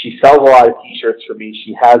 She sells a lot of T-shirts for me.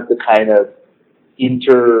 She has the kind of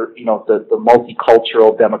the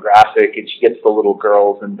multicultural demographic, and she gets the little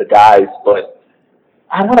girls and the guys, but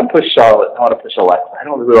I want to push Charlotte. I want to push Alexa. I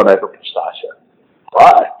don't really want to ever push Sasha.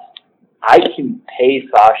 But I can pay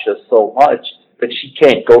Sasha so much that she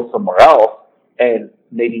can't go somewhere else and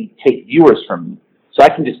maybe take viewers from me. So I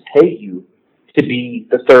can just pay you to be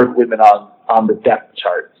the third woman on the depth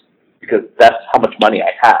charts, because that's how much money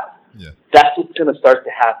I have. Yeah. That's what's going to start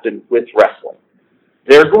to happen with wrestling.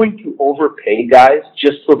 They're going to overpay guys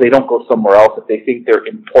just so they don't go somewhere else if they think they're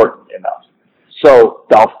important enough. So,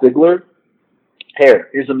 Dolph Ziggler,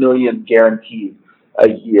 here's $1 million guaranteed a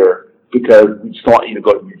year because we just want you to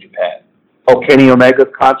go to New Japan. Oh, Kenny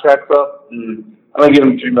Omega's contract's up? I'm going to give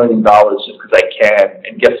him $3 million just because I can.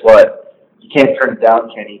 And guess what? You can't turn it down,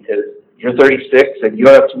 Kenny, because you're 36 and you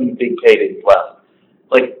don't have too many big paydays left.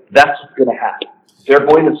 Like, that's what's going to happen. They're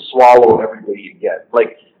going to swallow everybody again.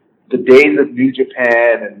 Like, the days of New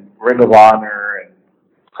Japan and Ring of Honor and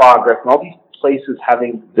Progress and all these places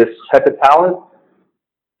having this type of talent,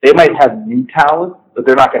 they might have new talent, but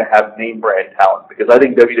they're not going to have name brand talent, because I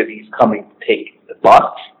think WWE's coming to take the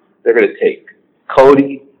Bucks. They're going to take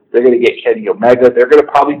Cody. They're going to get Kenny Omega. They're going to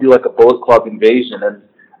probably do like a Bullet Club invasion, and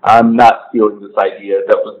I'm not stealing this idea.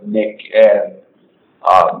 That was Nick and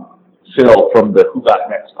Phil from the Who Got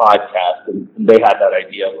Next podcast, and they had that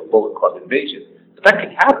idea of a Bullet Club invasion. That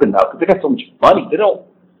could happen now because they got so much money.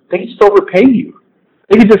 They can just overpay you.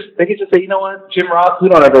 They can just say, you know what, Jim Ross, we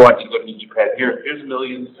don't ever want you to go to New Japan. Here's $1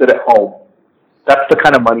 million, sit at home. That's the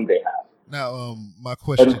kind of money they have. Now, my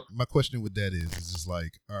question with that is just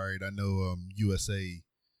like, all right, I know USA,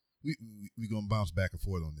 we gonna bounce back and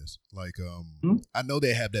forth on this. Like, I know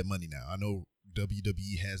they have that money now. I know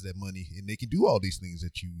WWE has that money, and they can do all these things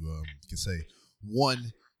that you can say.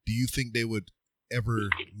 One, do you think they would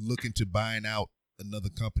ever look into buying out another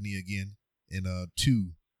company again? And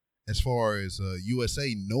two, as far as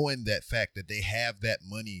USA, knowing that fact that they have that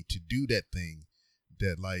money to do that thing,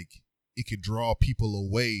 that like it could draw people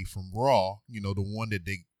away from Raw, the one that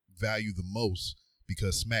they value the most,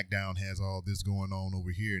 because SmackDown has all this going on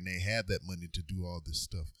over here and they have that money to do all this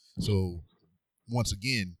stuff. So once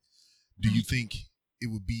again, do you think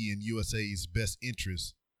it would be in USA's best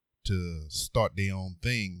interest to start their own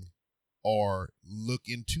thing, or look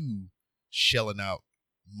into shelling out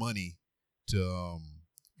money to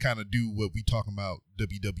kind of do what we talking about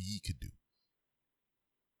WWE could do?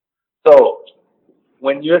 So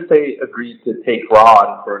when USA agreed to take Raw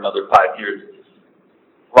on for another 5 years,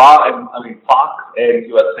 Fox and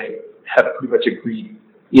USA have pretty much agreed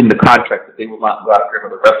in the contract that they will not go after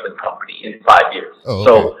another wrestling company in 5 years. Oh, okay.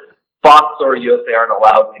 So Fox or USA aren't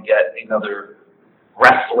allowed to get another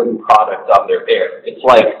wrestling product on their air.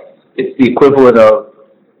 It's the equivalent of,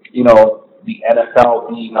 the NFL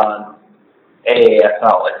being on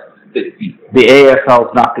AAFL. The AAFL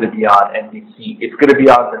is not going to be on NBC. It's going to be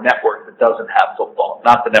on the network that doesn't have football,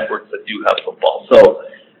 not the networks that do have football. So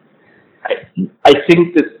I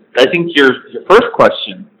think your first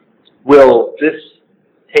question, will this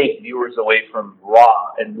take viewers away from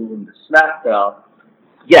Raw and move them to SmackDown?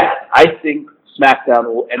 Yeah, I think SmackDown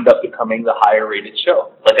will end up becoming the higher rated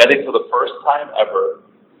show. Like, I think for the first time ever,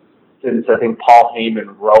 since I think Paul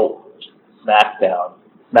Heyman wrote SmackDown,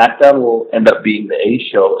 SmackDown will end up being the A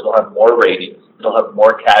show. It'll have more ratings. It'll have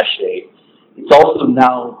more cachet. It's also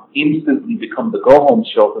now instantly become the go-home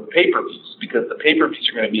show for the pay-per-views, because the pay-per-views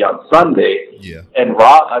are going to be on Sunday, and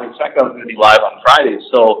SmackDown is going to be live on Friday.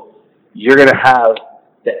 So you're going to have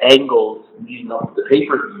the angles leading up to the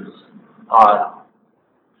pay-per-views on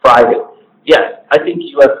Friday. Yes, I think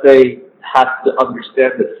USA has to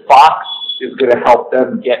understand that Fox is going to help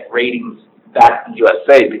them get ratings back to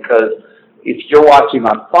USA, because if you're watching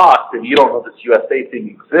on Fox and you don't know this USA thing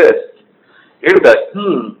exists, you're going to be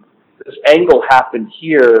like, this angle happened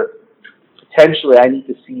here. Potentially, I need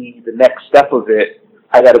to see the next step of it.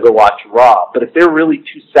 I got to go watch Raw. But if they're really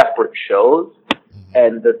two separate shows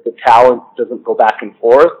and the talent doesn't go back and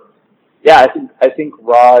forth, yeah, I think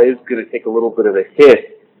Raw is going to take a little bit of a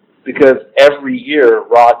hit, because every year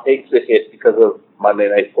Raw takes a hit because of Monday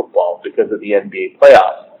Night Football, because of the NBA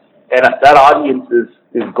playoffs. And that audience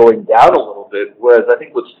is going down a little bit, whereas I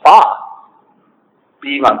think with Fox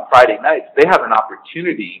being on Friday nights, they have an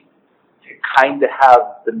opportunity to kind of have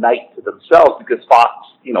the night to themselves, because Fox,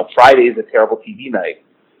 Friday is a terrible TV night.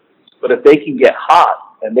 But if they can get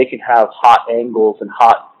hot and they can have hot angles and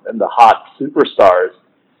the hot superstars,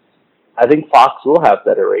 I think Fox will have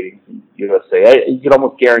better ratings than USA. You can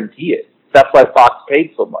almost guarantee it. That's why Fox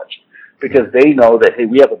paid so much, because they know that, hey,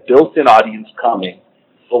 we have a built-in audience coming,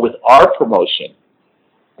 but with our promotion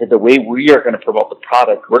and the way we are going to promote the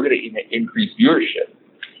product, we're going to increase viewership.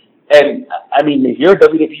 And, I mean, if you're a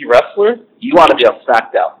WWE wrestler, you want to be on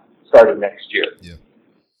SmackDown starting next year. Yeah.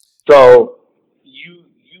 So you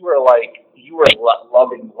are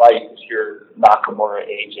loving life if you're Nakamura,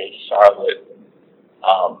 AJ, Charlotte,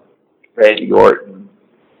 Randy Orton,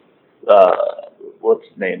 what's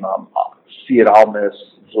his name, Cien Almas,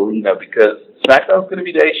 Zelina, because SmackDown's going to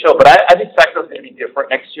be the A show. But I think SmackDown's going to be different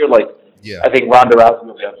next year. I think Ronda Rousey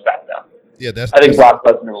will be on SmackDown. Yeah, I think Brock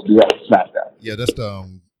Lesnar will be on SmackDown. Yeah, that's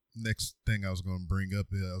the next thing I was going to bring up.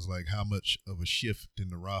 I was like, how much of a shift in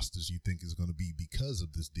the rosters you think is going to be because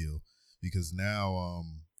of this deal? Because now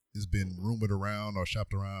it's been rumored around or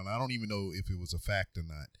shopped around. I don't even know if it was a fact or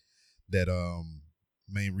not. That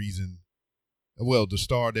main reason, the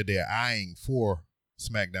star that they're eyeing for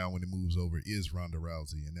SmackDown when it moves over is Ronda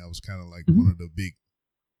Rousey, and that was kind of like one of the big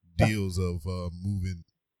deals of moving,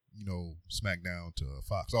 SmackDown to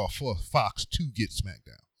Fox, or for Fox to get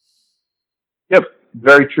SmackDown. Yep,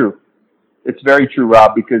 very true. It's very true,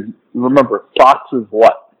 Rob, because remember, Fox is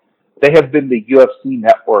what? They have been the UFC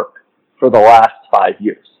network for the last 5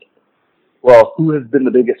 years. Well, who has been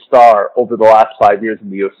the biggest star over the last 5 years in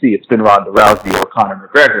the UFC? It's been Ronda Rousey or Conor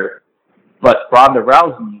McGregor. But Ronda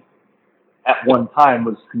Rousey, at one time,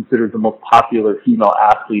 was considered the most popular female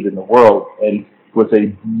athlete in the world and was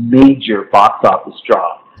a major box office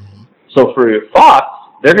draw. So for Fox,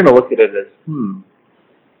 they're going to look at it as,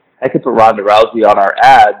 I could put Ronda Rousey on our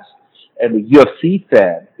ads, and the UFC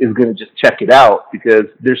fan is going to just check it out because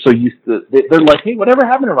they're so used to, they're like, hey, whatever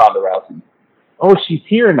happened to Ronda Rousey? Oh, she's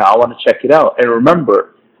here now. I want to check it out. And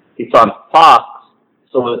remember, it's on Fox,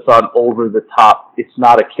 so it's on over the top. It's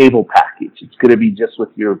not a cable package. It's going to be just with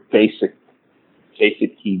your basic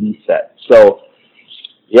TV set. So,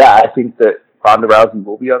 yeah, I think that Ronda Rousey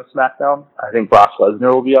will be on SmackDown. I think Brock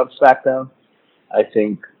Lesnar will be on SmackDown. I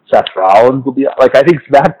think Seth Rollins will be on. I think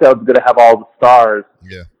SmackDown's going to have all the stars.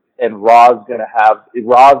 Yeah. And Raw's going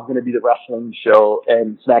to be the wrestling show,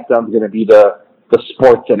 and SmackDown's going to be the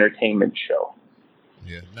sports entertainment show.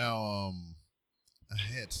 Yeah. Now, I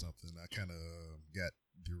had something. I kind of got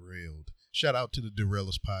derailed. Shout out to the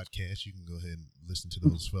Derailers podcast. You can go ahead and listen to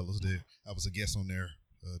those fellas there. I was a guest on there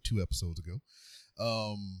 2 episodes ago.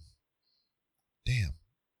 Damn.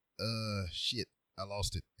 Shit. I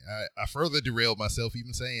lost it. I further derailed myself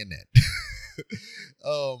even saying that.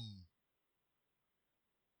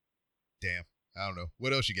 Damn. I don't know.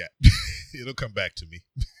 What else you got? It'll come back to me.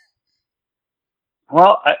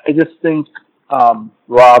 Well, I just think,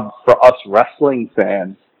 Rob, for us wrestling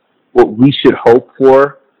fans, what we should hope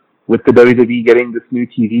for with the WWE getting this new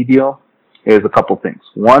TV deal is a couple things.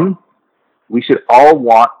 One, we should all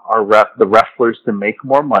want the wrestlers to make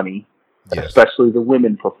more money, yes, especially the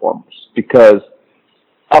women performers, because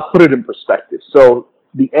I'll put it in perspective. So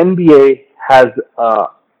the NBA has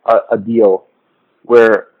a deal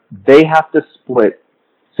where they have to split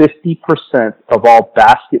 50% of all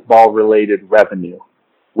basketball-related revenue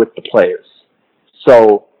with the players.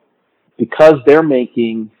 So because they're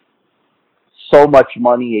making so much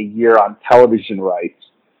money a year on television rights,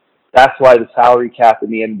 that's why the salary cap in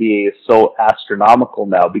the NBA is so astronomical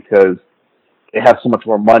now, because they have so much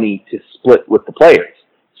more money to split with the players.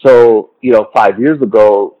 So, 5 years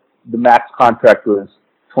ago, the max contract was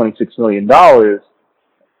 $26 million.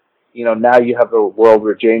 Now you have a world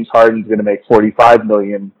where James Harden's going to make $45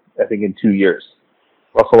 million, I think, in 2 years.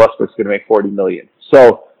 Russell Westbrook's going to make $40 million.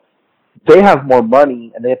 So they have more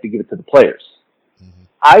money, and they have to give it to the players. Mm-hmm.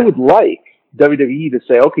 I would like WWE to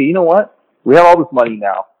say, okay, you know what? We have all this money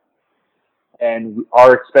now, and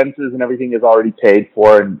our expenses and everything is already paid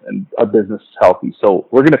for, and our business is healthy. So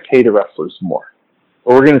we're going to pay the wrestlers more.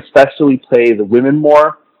 Or we're going to especially pay the women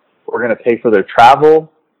more. We're going to pay for their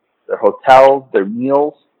travel, their hotels, their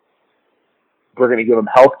meals. We're going to give them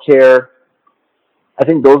health care. I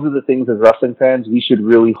think those are the things as wrestling fans we should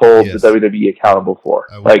really hold the WWE accountable for.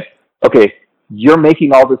 Like, okay, you're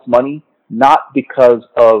making all this money not because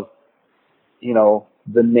of,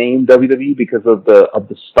 the name WWE, because of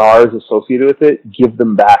the stars associated with it. Give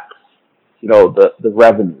them back, the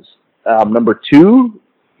revenues. Number two,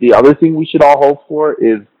 the other thing we should all hope for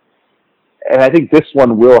is, and I think this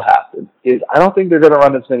one will happen, is I don't think they're going to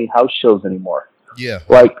run as many house shows anymore. Yeah.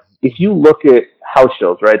 Like, if you look at house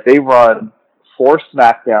shows, right, they run 4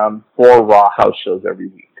 SmackDown, 4 Raw house shows every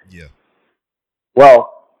week. Yeah.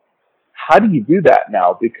 Well, how do you do that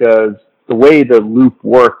now? Because the way the loop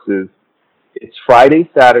works is it's Friday,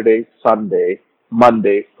 Saturday, Sunday,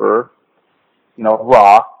 Monday for,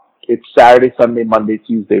 Raw. It's Saturday, Sunday, Monday,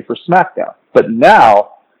 Tuesday for SmackDown. But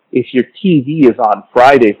now, if your TV is on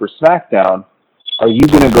Friday for SmackDown, are you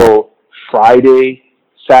going to go Friday,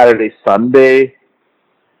 Saturday, Sunday,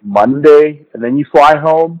 Monday, and then you fly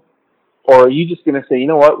home? Or are you just going to say, you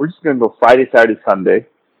know what, we're just going to go Friday, Saturday, Sunday,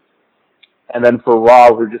 and then for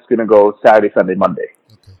Raw, we're just going to go Saturday, Sunday, Monday.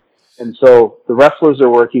 Okay. And so the wrestlers are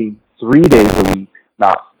working 3 days a week,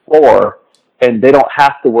 not 4, and they don't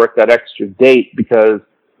have to work that extra date because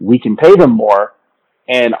we can pay them more,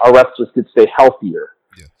 and our wrestlers could stay healthier,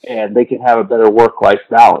 and they can have a better work-life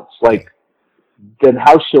balance. Like, then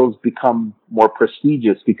house shows become more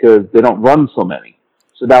prestigious because they don't run so many.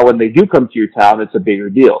 So now when they do come to your town, it's a bigger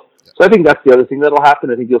deal. So I think that's the other thing that'll happen.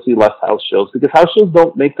 I think you'll see less house shows because house shows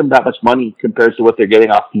don't make them that much money compared to what they're getting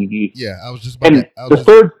off TV. Yeah, I was just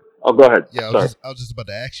about Oh, go ahead. Yeah, I was just about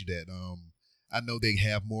to ask you that. I know they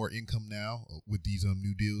have more income now with these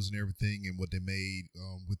new deals and everything, and what they made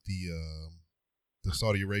with the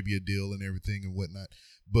Saudi Arabia deal and everything and whatnot.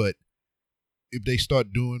 But if they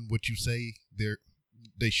start doing what you say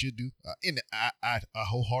they should do, and I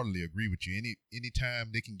wholeheartedly agree with you.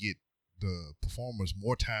 Anytime they can get the performers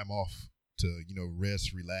more time off to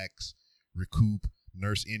rest, relax, recoup,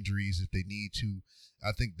 nurse injuries if they need to,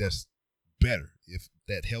 I think that's better. If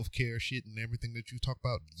that healthcare shit and everything that you talk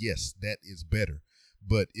about, yes, that is better.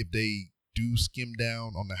 But if they do skim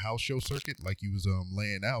down on the house show circuit like you was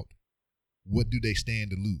laying out, what do they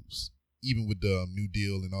stand to lose, even with the new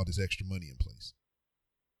deal and all this extra money in place?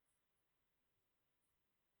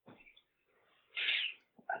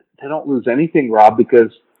 They don't lose anything, Rob,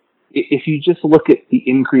 because if you just look at the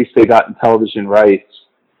increase they got in television rights,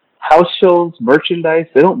 house shows, merchandise,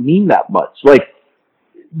 they don't mean that much. Like,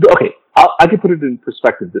 okay, I can put it in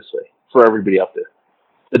perspective this way for everybody out there.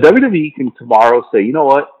 The WWE can tomorrow say, you know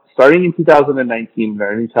what, starting in 2019, when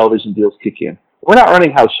our new television deals kick in, we're not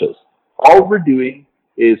running house shows. All we're doing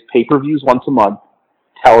is pay-per-views once a month,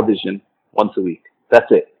 television once a week.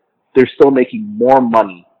 That's it. They're still making more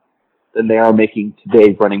money than they are making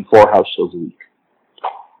today running 4 house shows a week.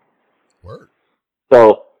 Word.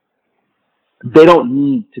 So they don't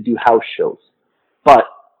need to do house shows. But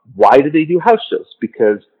why do they do house shows?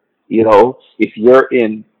 Because, if you're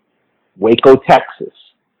in Waco, Texas,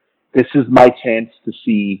 this is my chance to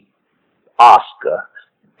see Asuka.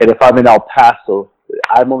 And if I'm in El Paso,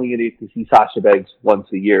 I'm only going to get to see Sasha Banks once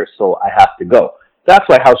a year, so I have to go. That's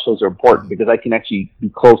why house shows are important, because I can actually be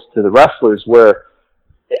close to the wrestlers where,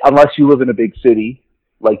 unless you live in a big city,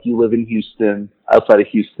 like you live in Houston, outside of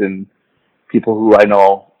Houston, people who I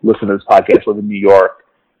know listen to this podcast live in New York,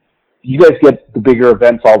 you guys get the bigger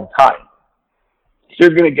events all the time.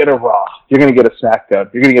 You're going to get a Raw. You're going to get a SmackDown.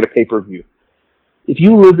 You're going to get a pay-per-view. If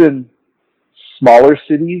you live in smaller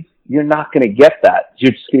cities, you're not going to get that.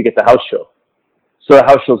 You're just going to get the house show. So the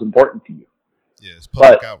house show is important to you. Yeah, it's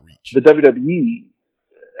public outreach. The WWE,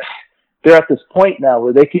 they're at this point now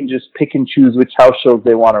where they can just pick and choose which house shows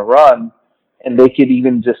they want to run, and they could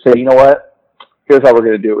even just say, you know what, here's how we're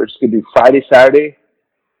going to do it. We're just going to do Friday, Saturday,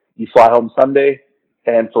 you fly home Sunday,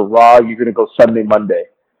 and for Raw, you're going to go Sunday, Monday.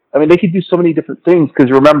 I mean, they could do so many different things,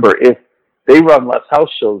 because remember, if they run less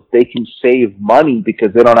house shows, they can save money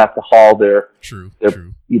because they don't have to haul their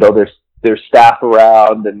staff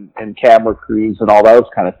around and camera crews and all those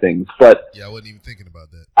kind of things. But yeah, I wasn't even thinking about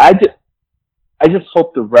that. I just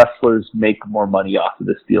hope the wrestlers make more money off of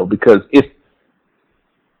this deal, because if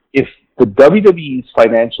the WWE's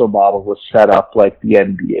financial model was set up like the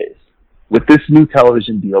NBA's, with this new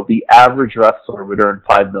television deal, the average wrestler would earn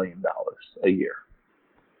 $5 million a year,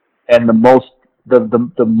 and the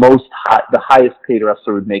highest paid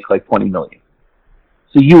wrestler would make like $20 million.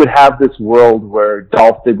 So you would have this world where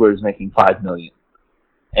Dolph Ziggler is making $5 million,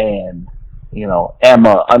 and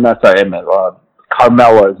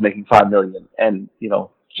Carmella is making $5 million, and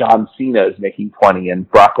John Cena is making 20, and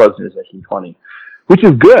Brock Lesnar is making 20, which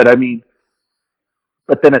is good. I mean,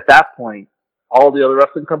 but then at that point, all the other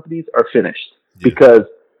wrestling companies are finished, because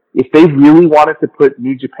if they really wanted to put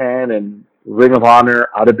New Japan and Ring of Honor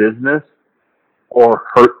out of business or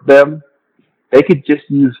hurt them, they could just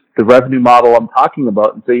use the revenue model I'm talking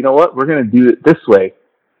about and say, you know what, we're going to do it this way.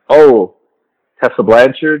 Oh, Tessa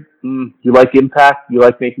Blanchard, you like Impact? You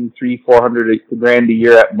like making $300,000-$400,000 a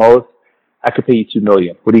year at most? I could pay you $2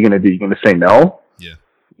 million. What are you going to do? You're going to say no? Yeah.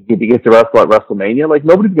 You get to wrestle at WrestleMania? Like,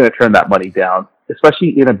 nobody's going to turn that money down,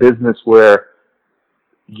 especially in a business where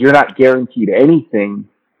you're not guaranteed anything,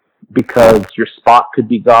 because your spot could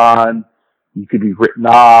be gone, you could be written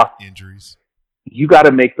off, injuries. You got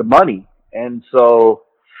to make the money. And so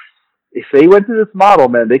if they went to this model,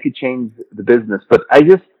 man, they could change the business. But I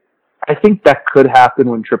think that could happen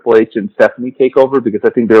when Triple H and Stephanie take over, because I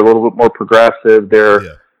think they're a little bit more progressive.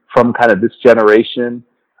 They're from kind of this generation.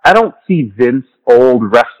 I don't see Vince, old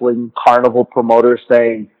wrestling carnival promoter,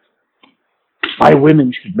 saying, my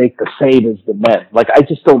women should make the same as the men. Like, I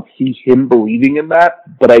just don't see him believing in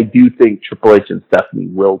that. But I do think Triple H and Stephanie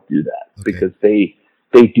will do that, because they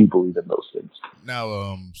do believe in those things.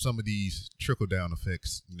 Now, some of these trickle-down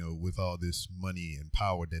effects, with all this money and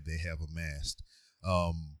power that they have amassed,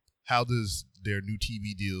 how does their new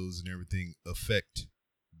TV deals and everything affect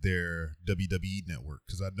their WWE network?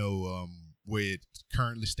 Because I know where it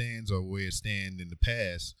currently stands, or where it stands in the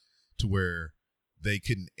past, to where they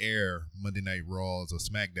couldn't air Monday Night Raws or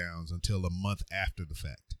SmackDowns until a month after the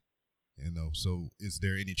fact. So is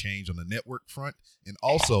there any change on the network front? And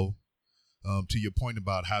also, to your point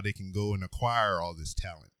about how they can go and acquire all this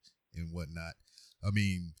talent and whatnot, I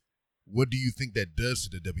mean, what do you think that does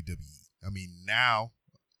to the WWE? I mean, now,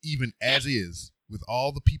 even as is, with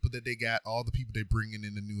all the people that they got, all the people they're bringing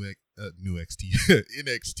in the new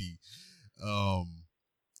NXT,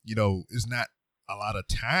 it's not a lot of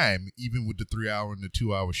time, even with the 3-hour and the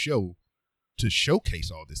 2-hour show, to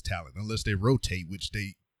showcase all this talent, unless they rotate, which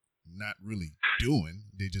they not really doing.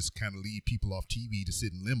 They just kind of leave people off TV to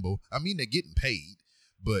sit in limbo. I mean, they're getting paid,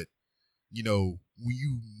 but when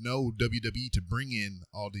WWE to bring in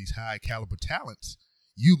all these high caliber talents,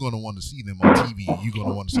 you're going to want to see them on TV. You're going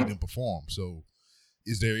to want to see them perform. So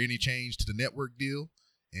is there any change to the network deal?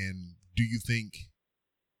 And do you think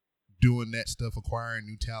doing that stuff, acquiring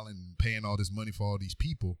new talent and paying all this money for all these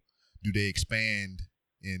people, do they expand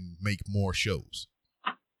and make more shows?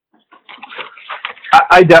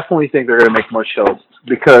 I definitely think they're going to make more shows,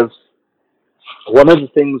 because one of the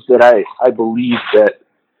things that I believe that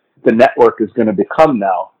the network is going to become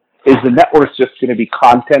now is the network's just going to be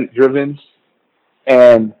content driven.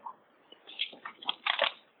 And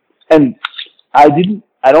I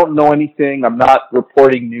don't know anything. I'm not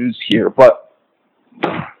reporting news here, but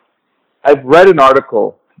I've read an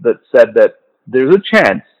article that said that there's a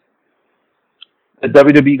chance that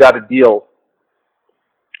WWE got a deal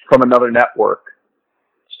from another network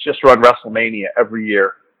to just run WrestleMania every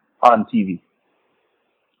year on TV.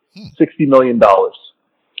 $60 million. $60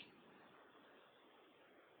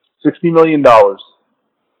 million.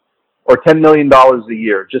 Or $10 million a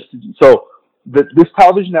year. This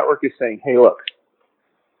television network is saying, hey, look,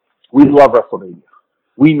 we love WrestleMania.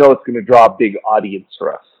 We know it's going to draw a big audience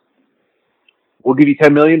for us. We'll give you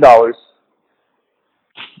 $10 million.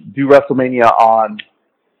 Do WrestleMania on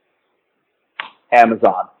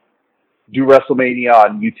Amazon. Do WrestleMania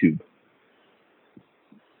on YouTube.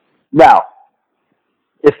 Now,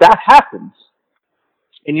 if that happens,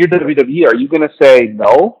 in your WWE, are you going to say,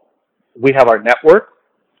 no, we have our network?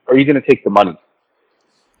 Or are you going to take the money?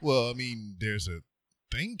 Well, I mean, there's a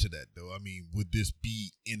thing to that, though. I mean, would this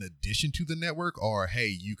be in addition to the network? Or, hey,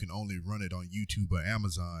 you can only run it on YouTube or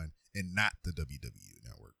Amazon and not the WWE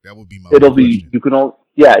network? That would be my question. You can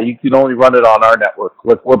only run it on our network.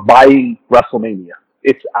 We're buying WrestleMania.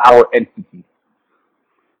 It's our entity.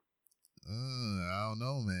 I don't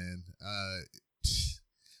know, man.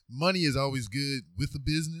 Money is always good with the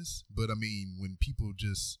business, but I mean, when people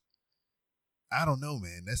just, I don't know,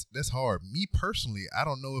 man. That's hard. Me personally, I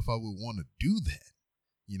don't know if I would want to do that.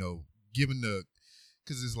 Given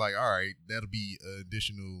because it's like, all right, that'll be an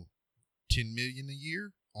additional $10 million a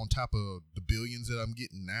year. on top of the billions that I'm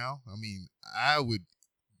getting now, I mean, I would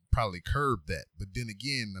probably curb that. But then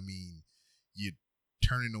again, I mean, you're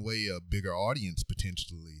turning away a bigger audience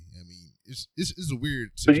potentially. I mean, it's a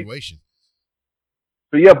weird situation.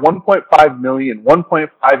 So you have 1.58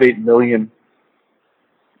 million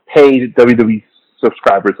paid WWE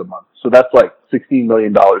subscribers a month. So that's like $16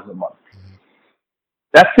 million a month. Mm-hmm.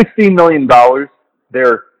 That $16 million,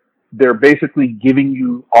 they're basically giving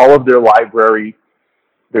you all of their library,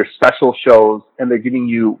 their special shows, and they're giving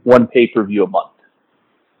you one pay-per-view a month.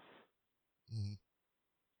 Mm-hmm.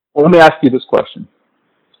 Well, let me ask you this question.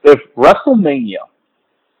 If WrestleMania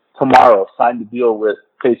tomorrow signed a deal with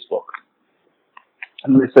Facebook,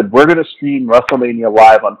 and they said, we're going to stream WrestleMania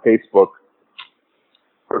live on Facebook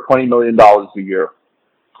for $20 million a year,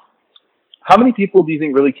 how many people do you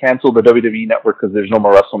think really cancel the WWE network because there's no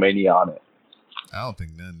more WrestleMania on it? I don't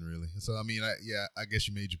think none really. So, I mean, I guess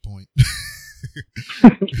you made your point.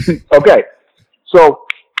 Okay. So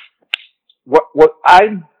what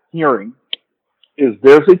I'm hearing is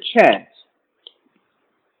there's a chance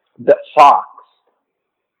that Fox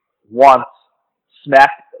wants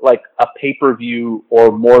like a pay-per-view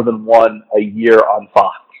or more than one a year on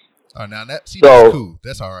Fox. Oh, now that's cool.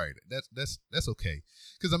 That's all right. That's okay.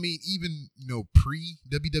 Because I mean, even pre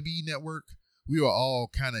WWE Network, we were all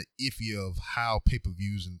kind of iffy of how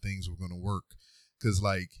pay-per-views and things were going to work. Because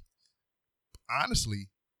like, honestly,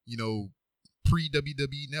 pre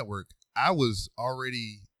WWE Network, I was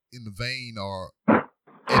already in the vein or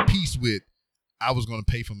at peace with I was going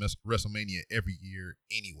to pay for WrestleMania every year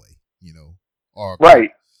anyway. Or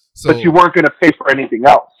right. So, but you weren't going to pay for anything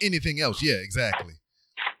else. Anything else, yeah, exactly.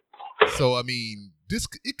 So I mean,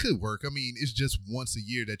 it could work. I mean, it's just once a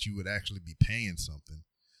year that you would actually be paying something.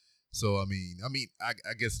 So I mean, I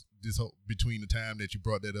guess this whole, between the time that you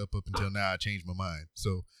brought that up until now, I changed my mind.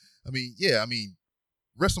 So I mean, yeah, I mean,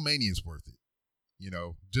 WrestleMania is worth it.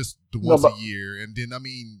 Just the once a year, and then I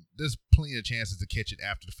mean, there's plenty of chances to catch it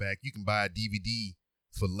after the fact. You can buy a DVD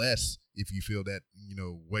for less if you feel that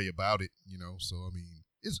way about it. So I mean,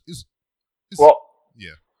 it's well,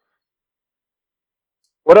 yeah.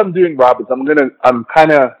 What I'm doing, Rob, is I'm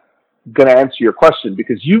kind of gonna answer your question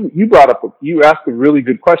because you asked a really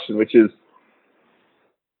good question, which is,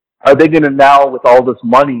 are they gonna now with all this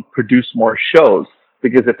money produce more shows?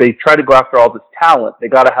 Because if they try to go after all this talent, they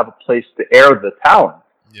got to have a place to air the talent.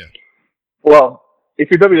 Yeah. Well, if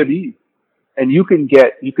you're WWE and you can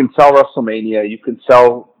sell WrestleMania, you can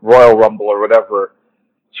sell Royal Rumble or whatever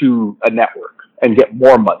to a network and get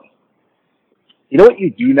more money. You know what you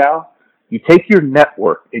do now? You take your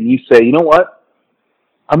network and you say, you know what?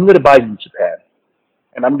 I'm going to buy New Japan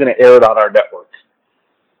and I'm going to air it on our network.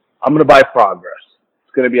 I'm going to buy Progress.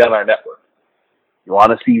 It's going to be on our network. You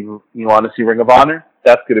want to see Ring of Honor?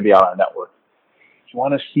 That's going to be on our network. You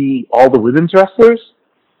want to see all the women's wrestlers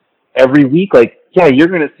every week? Like, yeah, you're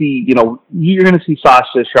going to see, you're going to see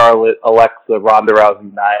Sasha, Charlotte, Alexa, Ronda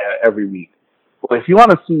Rousey, Nia every week. But if you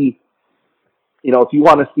want to see,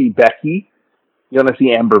 Becky, you want to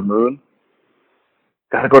see Amber Moon,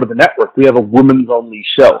 got to go to the network. We have a women's only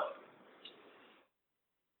show.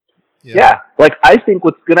 Yeah. Like, I think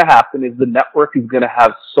what's going to happen is the network is going to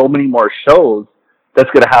have so many more shows that's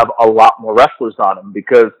going to have a lot more wrestlers on them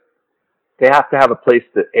because they have to have a place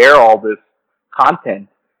to air all this content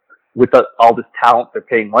with all this talent they're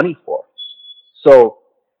paying money for. So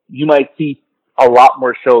you might see a lot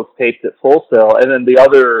more shows taped at Full Sail. And then the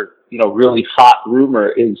other, really hot rumor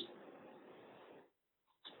is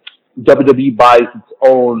WWE buys its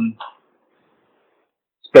own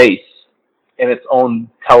space and its own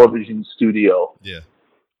television studio. Yeah.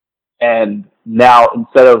 And now,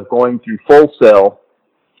 instead of going through Full Sail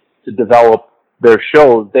to develop their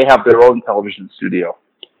shows, they have their own television studio.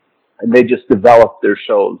 And they just develop their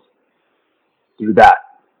shows through that.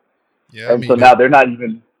 Yeah, and so now they're not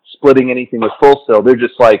even splitting anything with Full Sail. They're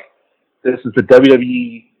just like, this is the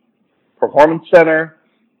WWE Performance Center,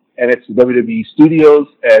 and it's the WWE Studios,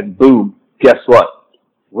 and boom, guess what?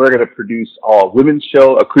 We're going to produce a women's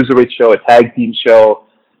show, a cruiserweight show, a tag team show.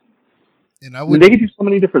 And they can do so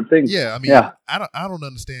many different things. Yeah, I mean, I don't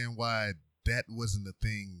understand why that wasn't a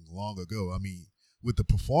thing long ago. I mean, with the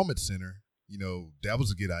Performance Center, that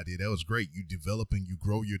was a good idea. That was great. You develop and you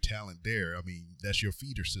grow your talent there. I mean, that's your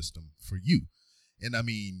feeder system for you. And I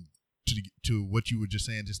mean, to what you were just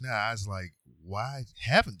saying just now, I was like, why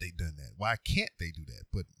haven't they done that? Why can't they do that?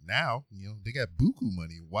 But now, they got buku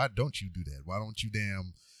money. Why don't you do that? Why don't you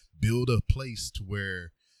build a place to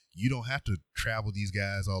where you don't have to travel these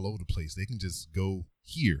guys all over the place? They can just go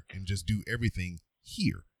here and just do everything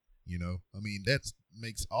here. I mean, that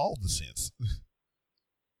makes all the sense.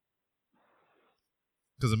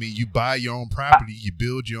 Because, I mean, you buy your own property, you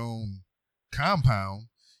build your own compound,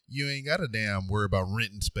 you ain't got to damn worry about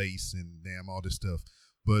renting space and damn all this stuff.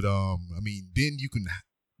 But, I mean, then you can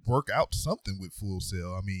work out something with Full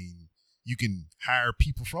Sail. I mean, you can hire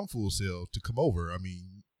people from Full Sail to come over. I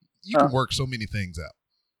mean, you can work so many things out.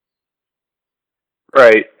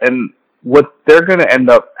 Right. And what they're going to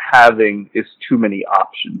end up having is too many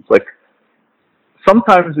options. Like,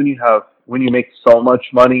 sometimes when you make so much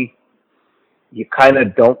money, you kind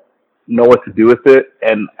of don't know what to do with it.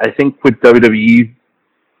 And I think with WWE,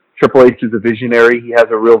 Triple H is a visionary. He has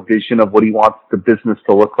a real vision of what he wants the business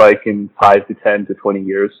to look like in 5 to 10 to 20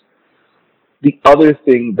 years. The other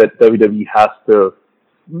thing that WWE has to,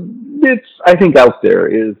 it's, I think, out there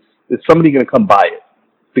is somebody going to come buy it?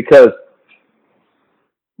 Because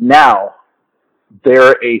now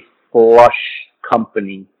they're a flush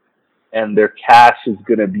company and their cash is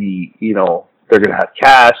going to be, you know, they're going to have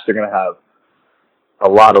cash, they're going to have a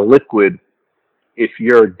lot of liquid if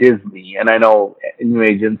you're Disney. And I know New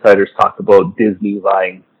Age Insiders talk about Disney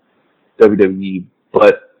buying WWE,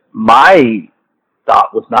 but my thought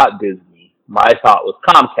was not Disney. My thought was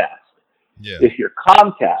Comcast. Yeah. If you're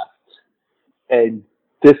Comcast and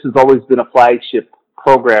this has always been a flagship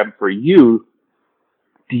program for you,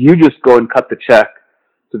 do you just go and cut the check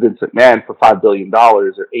to Vince McMahon for $5 billion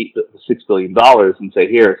or $6 billion and say,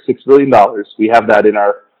 here, $6 billion, we have that in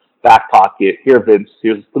our back pocket. Here, Vince,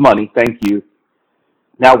 here's the money. Thank you.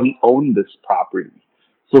 Now we own this property.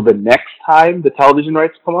 So the next time the television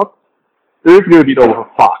rights come up, there's going to be no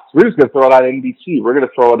Fox. We're just going to throw it on NBC. We're going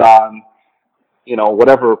to throw it on, you know,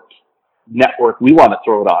 whatever network we want to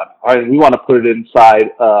throw it on. All right, we want to put it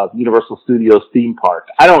inside Universal Studios theme park.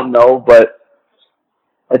 I don't know, but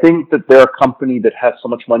I think that they're a company that has so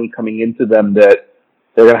much money coming into them that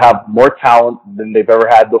they're going to have more talent than they've ever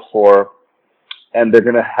had before, and they're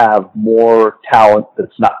going to have more talent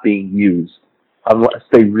that's not being used unless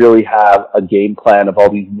they really have a game plan of all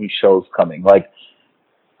these new shows coming. Like,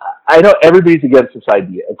 I know everybody's against this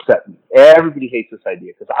idea except me. Everybody hates this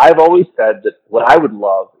idea because I've always said that what I would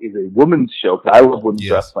love is a women's show because I love women's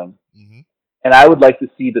wrestling. Mm-hmm. And I would like to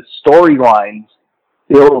see the storylines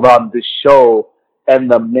build on this show and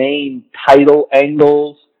the main title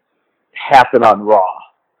angles happen on Raw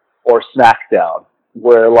or SmackDown,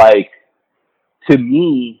 where, like, to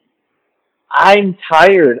me, I'm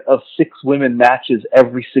tired of 6 women matches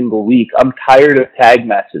every single week. I'm tired of tag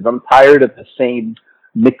matches. I'm tired of the same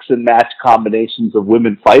mix and match combinations of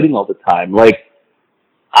women fighting all the time. Like,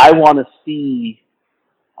 I want to see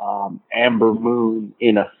Amber Moon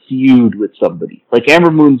in a feud with somebody. Like,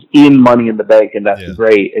 Amber Moon's in Money in the Bank, and that's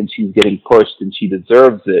great, and she's getting pushed, and she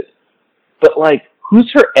deserves it. But, like,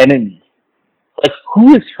 who's her enemy? Like,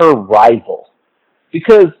 who is her rival?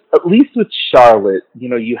 Because at least with Charlotte, you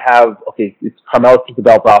know, you have, okay, it's Carmella took the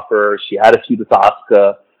belt off her. She had a feud with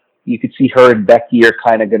Asuka. You could see her and Becky are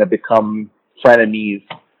kind of going to become frenemies.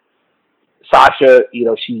 Sasha, you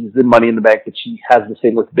know, she's in Money in the Bank, but she has the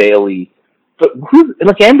thing with Bayley. But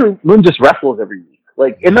like, Amber Moon just wrestles every week.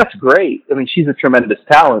 Like, and that's great. I mean, she's a tremendous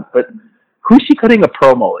talent, but who's she cutting a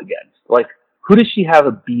promo against? Like, who does she have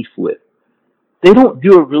a beef with? They don't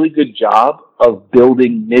do a really good job of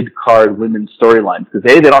building mid-card women's storylines because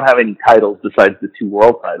A, they don't have any titles besides the 2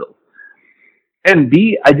 world titles. And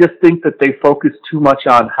B, I just think that they focus too much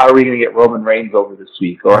on how are we going to get Roman Reigns over this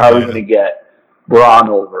week or how are we going to get Braun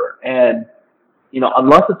over. And, you know,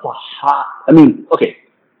 unless it's a hot... I mean, okay,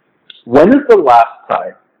 when is the last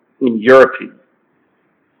time, in your opinion,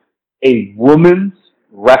 a women's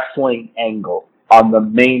wrestling angle on the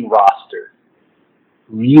main roster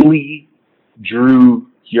really drew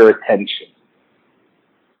your attention?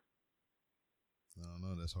 I don't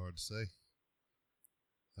know. That's hard to say.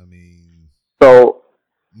 I mean, so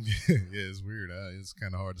yeah, it's weird. It's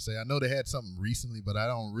kind of hard to say. I know they had something recently, but I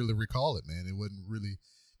don't really recall it, man. It wasn't really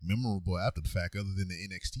memorable after the fact, other than the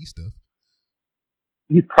NXT stuff.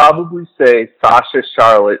 You'd probably say Sasha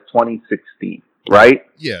Charlotte 2016, right?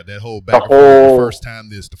 Yeah, that whole back and forth, the first time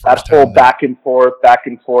this, the first time that whole back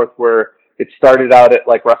and forth where it started out at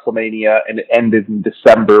like WrestleMania and it ended in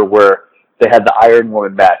December where they had the Iron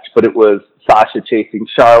Woman match, but it was Sasha chasing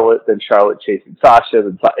Charlotte, then Charlotte chasing Sasha.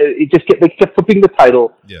 Then they kept flipping the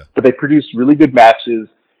title, but they produced really good matches,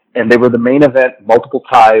 and they were the main event multiple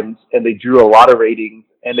times, and they drew a lot of ratings,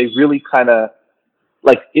 and they really kind of,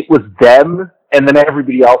 like, it was them and then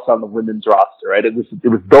everybody else on the women's roster, right? It was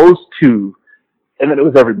those 2, and then it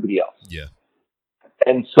was everybody else. Yeah.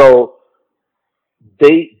 And so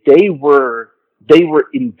they were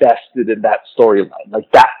invested in that storyline. Like,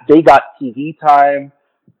 that, they got TV time,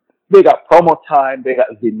 they got promo time, they got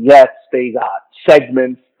vignettes, they got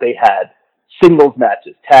segments, they had singles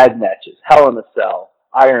matches, tag matches, Hell in a Cell,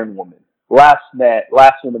 Iron Woman, Last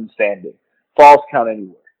Woman Standing, Falls Count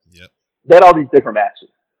Anywhere. Yep. They had all these different matches.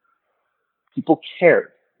 People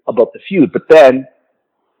cared about the feud, but then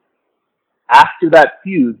after that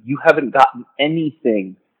feud, you haven't gotten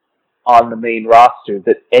anything on the main roster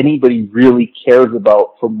that anybody really cares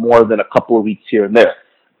about for more than a couple of weeks here and there.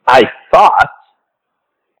 I thought,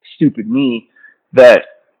 stupid me, that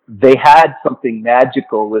they had something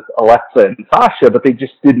magical with Alexa and Sasha, but they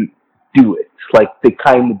just didn't do it. Like, they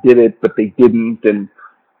kind of did it, but they didn't, and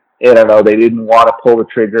I don't know, they didn't want to pull the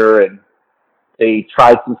trigger, and they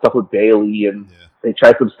tried some stuff with Bayley, and they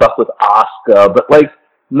tried some stuff with Asuka, but, like,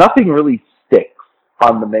 nothing really sticks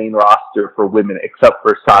on the main roster for women except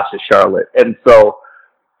for Sasha, Charlotte. And so,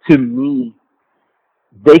 to me,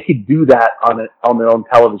 they could do that on their own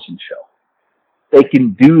television show. They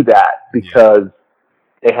can do that because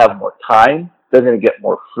they have more time, they're going to get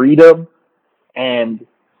more freedom, and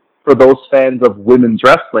for those fans of women's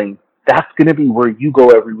wrestling, that's going to be where you go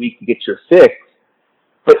every week to get your fix.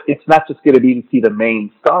 But it's not just going to be to see the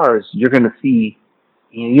main stars. You're going to see,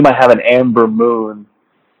 you might have an Amber Moon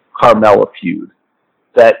Carmella feud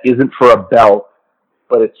that isn't for a belt,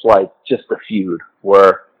 but it's like just a feud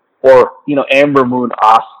or Amber Moon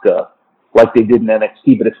Asuka, like they did in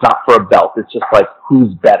NXT, but it's not for a belt. It's just like,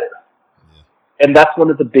 who's better? And that's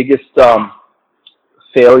one of the biggest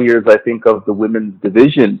failures, I think, of the women's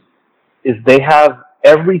division, is they have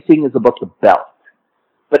everything is about the belt.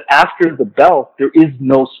 But after the belt, there is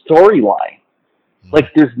no storyline.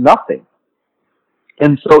 Like, there's nothing.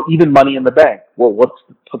 And so even Money in the Bank, well,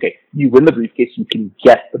 you win the briefcase, you can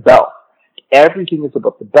get the belt. Everything is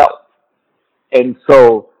about the belt. And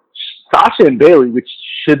so Sasha and Bayley, which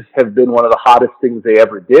should have been one of the hottest things they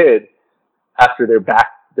ever did after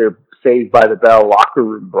their Saved by the Bell locker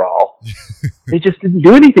room brawl, they just didn't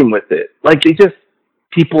do anything with it. Like,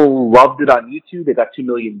 people loved it on YouTube. They got 2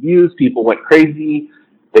 million views. People went crazy.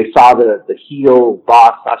 They saw the heel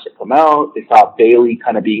boss Sasha come out. They saw Bayley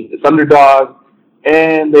kind of being this underdog,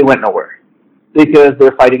 and they went nowhere because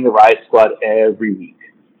they're fighting the Riot Squad every week.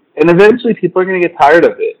 And eventually people are going to get tired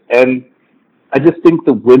of it. And I just think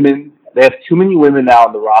they have too many women now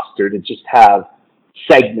on the roster to just have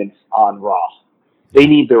segments on Raw. They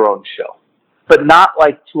need their own show. But not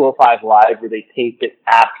like 205 Live where they tape it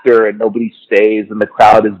after and nobody stays and the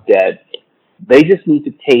crowd is dead. They just need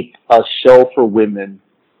to tape a show for women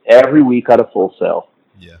every week out of Full Sail.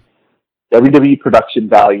 Yeah. WWE production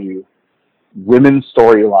value, women's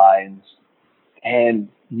storylines, and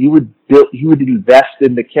you would invest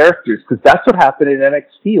in the characters, because that's what happened in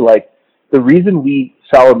NXT. Like, the reason we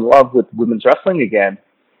fell in love with women's wrestling again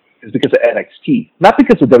is because of NXT, not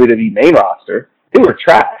because of WWE main roster. They were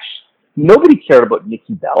trash. Nobody cared about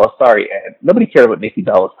Nikki Bella. Sorry, Ed. Nobody cared about Nikki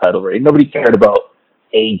Bella's title reign. Nobody cared about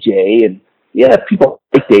AJ. And yeah, people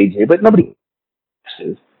liked AJ, but nobody.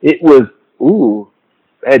 It was,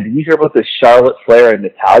 Ed, did you hear about the Charlotte Flair and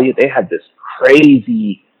Natalya? They had this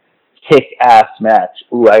crazy kick-ass match.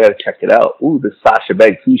 I got to check it out. The Sasha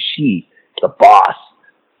Banks. Who's she? The Boss.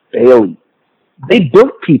 Bayley. They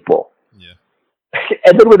built people.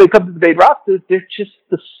 And then when they come to the main roster, they're just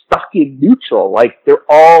stuck in neutral. Like, they're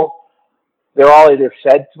all either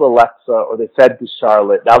fed to Alexa or they're fed to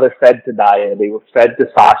Charlotte. Now they're fed to Nia. They were fed to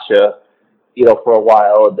Sasha, for a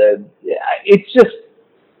while. And then it's just,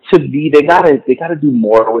 to me, they gotta do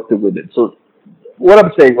more with the women. So what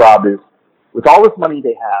I'm saying, Rob, is with all this money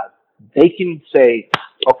they have, they can say,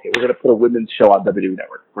 okay, we're gonna put a women's show on WWE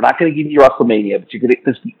Network. We're not gonna give you WrestleMania, but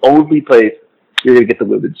this is the only place you're gonna get the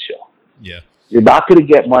women's show. Yeah. You're not going to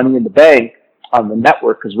get Money in the Bank on the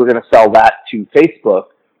network because we're going to sell that to Facebook.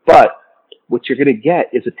 But what you're going to get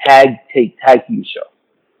is a tag team show.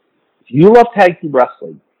 If you love tag team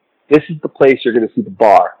wrestling, this is the place you're going to see the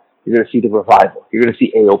Bar. You're going to see the Revival. You're going to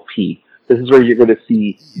see AOP. This is where you're going to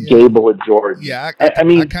see Gable and Jordan. Yeah, I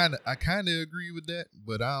mean, I kind of agree with that,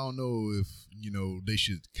 but I don't know if they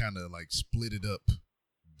should kind of like split it up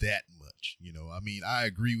that much. I mean, I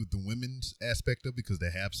agree with the women's aspect of it because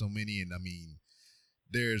they have so many, and I mean,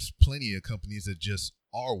 there's plenty of companies that just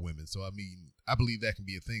are women. So, I mean, I believe that can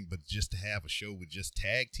be a thing, but just to have a show with just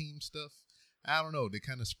tag team stuff, I don't know. They're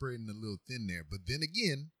kind of spreading a little thin there. But then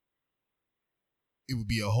again, it would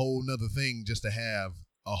be a whole nother thing just to have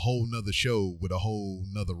a whole nother show with a whole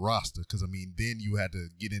nother roster. Because, I mean, then you had to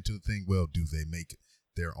get into the thing, well, do they make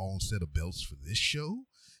their own set of belts for this show?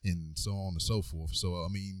 And so on and so forth. So, I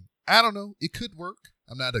mean, I don't know. It could work.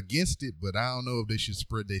 I'm not against it, but I don't know if they should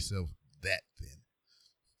spread themselves that thin.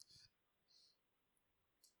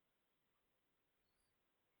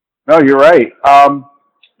 No, you're right. I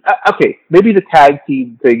okay, maybe the tag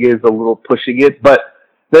team thing is a little pushing it, but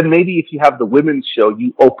then maybe if you have the women's show,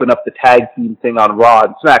 you open up the tag team thing on Raw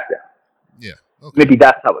and SmackDown. Yeah. Okay. Maybe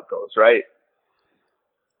that's how it goes, right?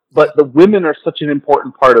 But the women are such an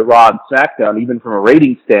important part of Raw and SmackDown, even from a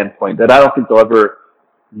rating standpoint, that I don't think they'll ever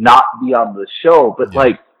not be on the show. But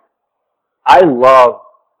like, I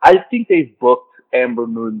think they've booked Amber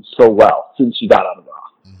Moon so well since she got on Raw.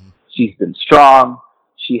 Mm-hmm. She's been strong.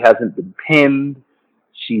 She hasn't been pinned.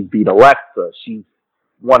 She's beat Alexa. She's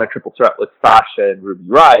won a triple threat with Sasha and Ruby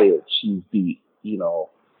Riott. She's beat,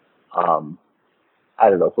 I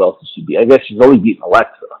don't know who else she beat. I guess she's only beaten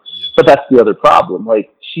Alexa. Yeah. But that's the other problem.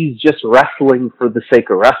 Like, she's just wrestling for the sake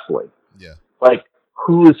of wrestling. Yeah. Like,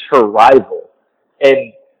 who is her rival?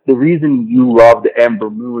 And the reason you loved Amber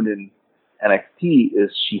Moon in NXT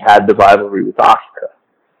is she had the rivalry with Asuka.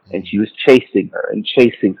 And she was chasing her and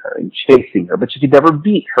chasing her and chasing her. But she could never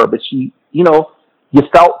beat her. But she, you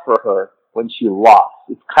felt for her when she lost.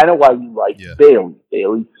 It's kind of why you like Bayley.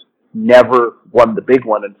 Bayley never won the big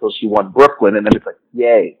one until she won Brooklyn. And then it's like,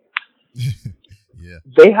 yay. Yeah.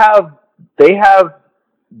 They have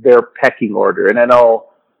their pecking order. And I know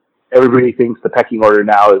everybody thinks the pecking order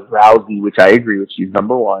now is Rousey, which I agree with. She's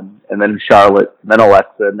number one. And then Charlotte, and then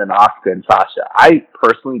Alexa, and then Asuka and Sasha. I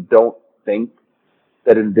personally don't think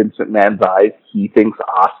that in Vince McMahon's eyes, he thinks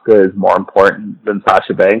Asuka is more important than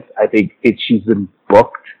Sasha Banks. I think she's been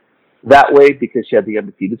booked that way because she had the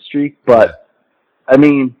undefeated streak. But, I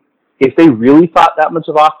mean, if they really thought that much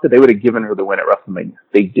of Asuka, they would have given her the win at WrestleMania.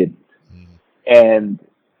 They didn't. And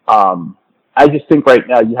I just think right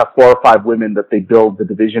now you have 4 or 5 women that they build the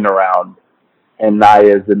division around, and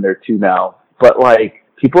Nia's in there too now. But, like,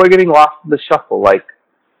 people are getting lost in the shuffle. Like,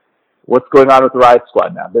 what's going on with the Riot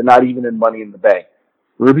Squad now? They're not even in Money in the Bank.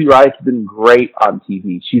 Ruby Riott's been great on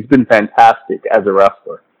TV. She's been fantastic as a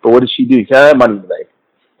wrestler. But what does she do? She's not on Money in the Bank.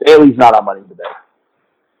 Bayley's not on Money in the Bank.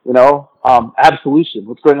 Absolution.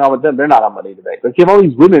 What's going on with them? They're not on Money in the Bank. Like, you have all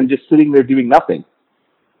these women just sitting there doing nothing.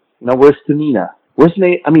 Where's Tamina?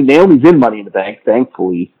 Naomi's in Money in the Bank,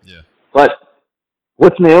 thankfully. Yeah. But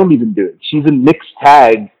what's Naomi been doing? She's in mixed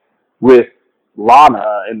tag with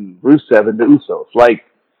Lana and Rusev and the Usos. Like,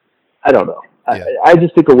 I don't know. Yeah. I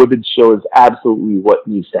just think a women's show is absolutely what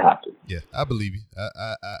needs to happen. Yeah, I believe you.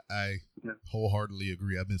 I wholeheartedly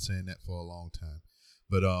agree. I've been saying that for a long time.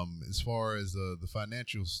 But as far as the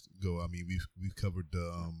financials go, I mean, we've covered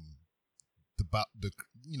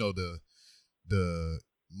the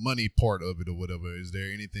money part of it or whatever. Is there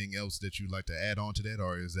anything else that you'd like to add on to that,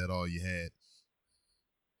 or is that all you had?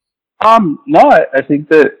 No, I think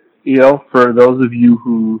that, for those of you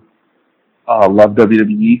who love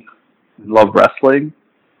WWE and love wrestling,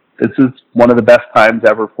 this is one of the best times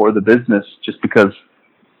ever for the business, just because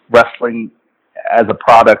wrestling as a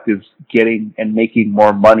product is getting and making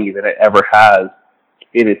more money than it ever has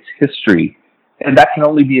in its history. And that can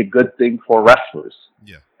only be a good thing for wrestlers.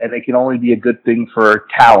 Yeah. And it can only be a good thing for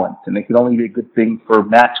talent. And it can only be a good thing for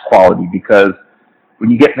match quality, because when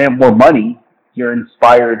you get more money, you're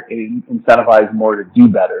inspired and incentivized more to do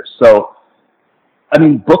better. So, I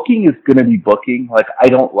mean, booking is going to be booking. Like, I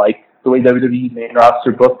don't like the way WWE main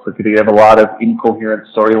roster books. Like, they have a lot of incoherent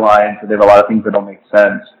storylines, and they have a lot of things that don't make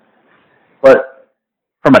sense. But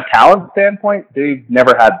from a talent standpoint, they've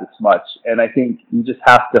never had this much. And I think you just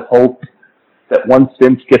have to hope that once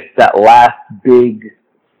Vince gets that last big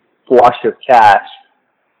flush of cash,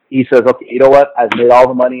 he says, okay, you know what? I've made all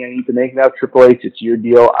the money I need to make now. Triple H, it's your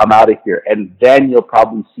deal. I'm out of here. And then you'll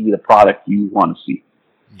probably see the product you want to see.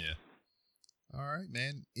 Yeah. All right,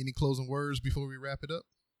 man. Any closing words before we wrap it up?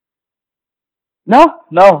 No.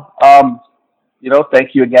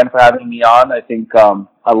 Thank you again for having me on. I think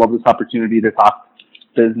I love this opportunity to talk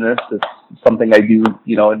business. It's something I do,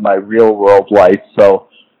 in my real world life. So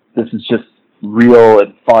this is just real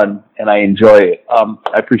and fun, and I enjoy it. I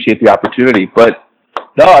appreciate the opportunity. But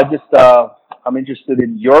no, I'm interested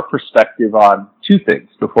in your perspective on 2 things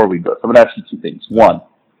before we go. So I'm going to ask you 2 things. One,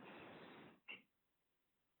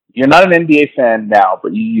 you're not an NBA fan now,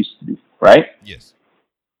 but you used to be, right? Yes.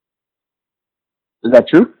 Is that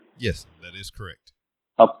true? Yes, that is correct.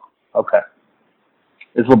 Oh, okay.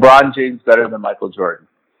 Is LeBron James better than Michael Jordan?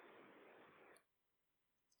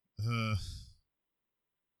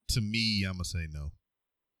 To me, I'm going to say no.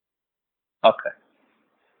 Okay.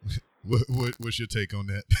 What's your take on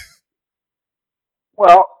that?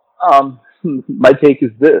 Well, my take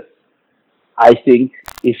is this. I think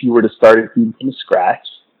if you were to start a team from scratch,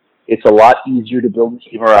 it's a lot easier to build a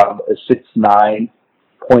team around a 6'9"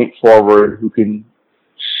 point forward who can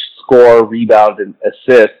score, rebound, and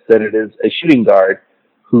assist than it is a shooting guard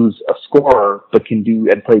who's a scorer but can do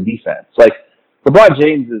and play defense. Like, LeBron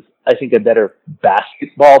James is, I think, a better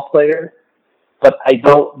basketball player, but I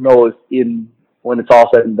don't know if when it's all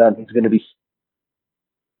said and done, he's going to be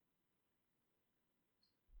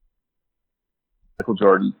Michael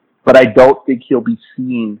Jordan. But I don't think he'll be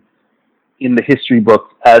seen in the history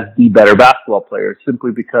books as the better basketball player,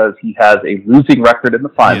 simply because he has a losing record in the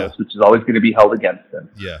finals, which is always going to be held against him.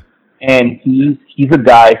 Yeah. And he's a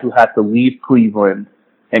guy who had to leave Cleveland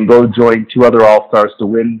and go join two other All-Stars to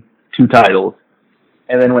win 2 titles.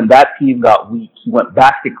 And then when that team got weak, he went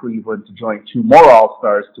back to Cleveland to join 2 more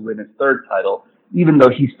All-Stars to win his 3rd title. Even though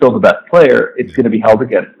he's still the best player, it's going to be held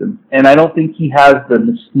against him. And I don't think he has the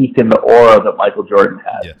mystique and the aura that Michael Jordan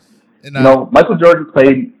had. Yeah. And Michael Jordan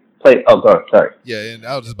played. Oh, sorry. Yeah, and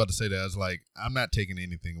I was just about to say that. I was like, I'm not taking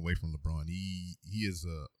anything away from LeBron. He is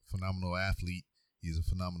a phenomenal athlete. He's a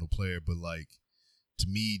phenomenal player. But, like, to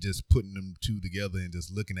me, just putting them two together and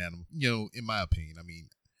just looking at them, in my opinion, I mean,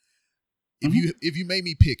 if you made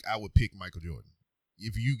me pick, I would pick Michael Jordan.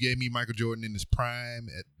 If you gave me Michael Jordan in his prime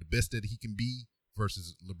at the best that he can be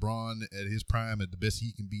versus LeBron at his prime at the best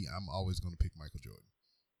he can be, I'm always going to pick Michael Jordan.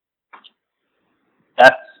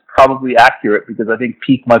 That's probably accurate, because I think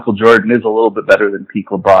peak Michael Jordan is a little bit better than peak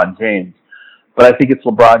LeBron James. But I think it's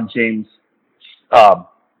LeBron James'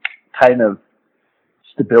 kind of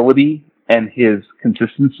stability and his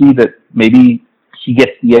consistency that maybe he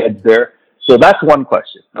gets the edge there. So that's one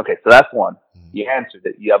question. Okay, so that's one. You answered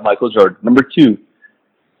it. You have Michael Jordan. Number 2,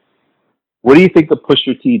 what do you think of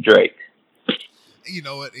Pusha T Drake? You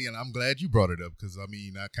know what? And I'm glad you brought it up, because, I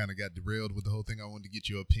mean, I kind of got derailed with the whole thing. I wanted to get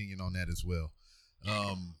your opinion on that as well.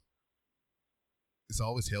 It's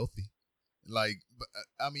always healthy. Like, but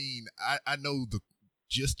I mean, I know the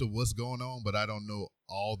gist of what's going on, but I don't know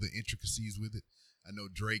all the intricacies with it. I know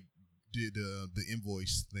Drake did the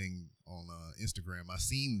invoice thing on Instagram. I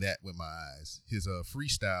seen that with my eyes. His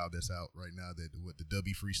freestyle that's out right now, the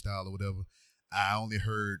Dubby freestyle or whatever. I only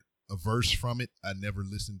heard a verse from it. I never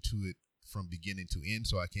listened to it from beginning to end,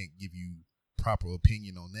 so I can't give you proper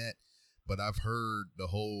opinion on that. But I've heard the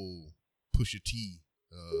whole Pusha T,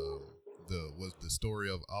 the story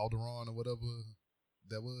of Alderaan or whatever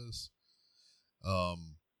that was.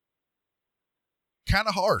 Kind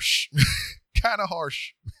of harsh.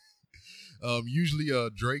 Usually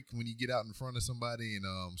Drake, when you get out in front of somebody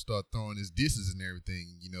and start throwing his disses and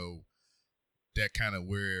everything, that kind of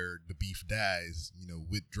where the beef dies,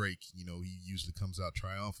 with Drake. He usually comes out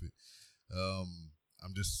triumphant.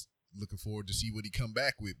 I'm just looking forward to see what he come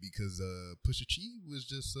back with, because Pusha T was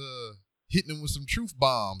just hitting him with some truth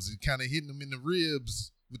bombs and kind of hitting him in the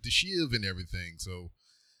ribs with the shiv and everything. So,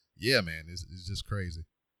 yeah, man, it's just crazy.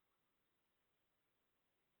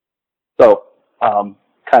 So,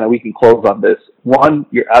 kind of we can close on this. One,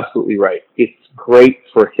 you're absolutely right. It's great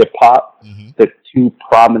for hip-hop that 2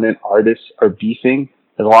 prominent artists are beefing,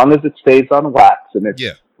 as long as it stays on wax and at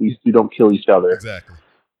least you don't kill each other. Exactly.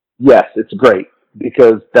 Yes, it's great,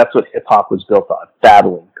 because that's what hip-hop was built on,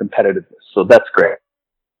 battling, competitiveness. So that's great.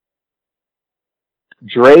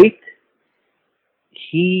 Drake,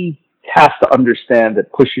 he has to understand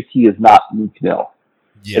that Pusha T is not Meek Mill.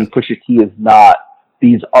 Yeah. And Pusha T is not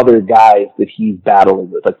these other guys that he's battling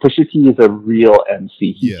with. Like, Pusha T is a real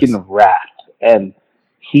MC. He can rap, and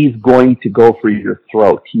he's going to go for your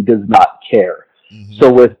throat. He does not care.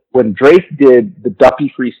 So when Drake did the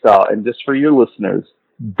Duppy freestyle, and just for your listeners,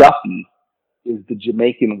 Duppy is the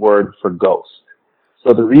Jamaican word for ghost.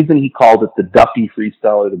 So the reason he called it the Duppy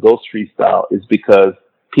freestyle or the ghost freestyle is because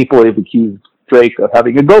people have accused Drake of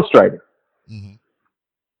having a ghostwriter.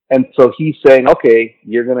 And so he's saying, okay,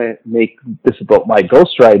 you're going to make this about my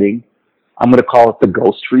ghostwriting. I'm going to call it the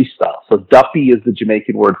ghost freestyle. So Duppy is the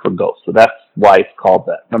Jamaican word for ghost. So that's why it's called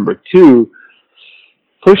that. Number 2,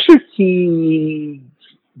 Pusha T,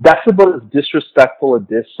 that's about as disrespectful a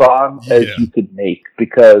diss song as you could make,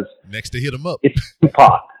 because next to Hit 'Em Up, it's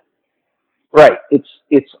Tupac. Right.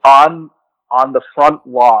 It's on the front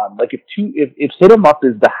lawn. Like, if Hit 'Em Up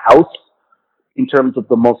is the house in terms of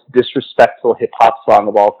the most disrespectful hip hop song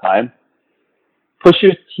of all time,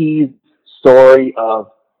 Pusha T's story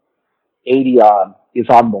of Adion is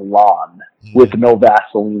on the lawn with no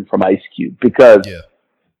Vaseline from Ice Cube, because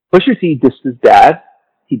Pusha T dissed his dad,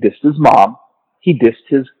 he dissed his mom, he dissed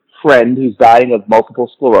his friend who's dying of multiple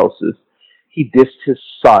sclerosis, he dissed his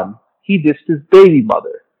son, he dissed his baby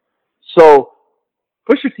mother. So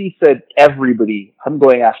Pusha T said, everybody, I'm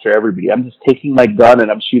going after everybody. I'm just taking my gun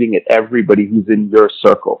and I'm shooting at everybody who's in your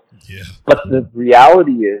circle. Yeah. But the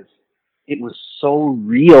reality is, it was so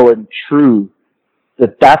real and true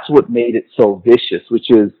that that's what made it so vicious, which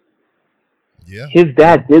is his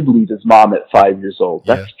dad did leave his mom at 5 years old.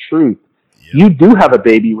 That's true. Yeah. You do have a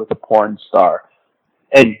baby with a porn star.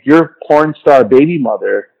 and your porn star baby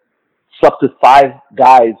mother slept with 5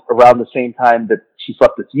 guys around the same time that she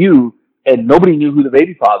slept with you, and nobody knew who the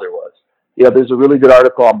baby father was. You know, there's a really good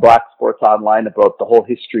article on Black Sports Online about the whole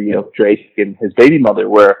history of Drake and his baby mother,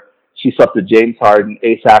 where she slept with James Harden,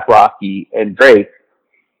 A$AP Rocky, and Drake,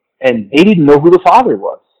 and they didn't know who the father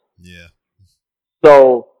was. Yeah.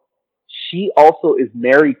 So she also is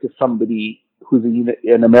married to somebody who's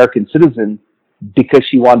an American citizen because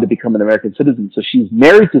she wanted to become an American citizen. So she's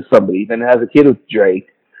married to somebody, then has a kid with Drake.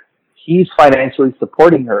 He's financially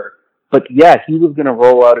supporting her. But yeah, he was going to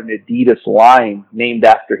roll out an Adidas line named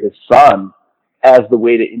after his son as the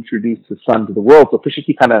way to introduce his son to the world. So Pusha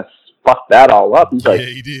T kind of fucked that all up. He's like,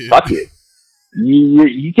 he did. fuck it.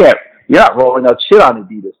 You can't, you're not rolling out shit on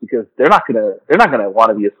Adidas because they're not going to want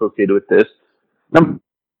to be associated with this. I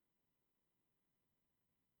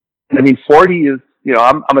mean, 40 is, you know,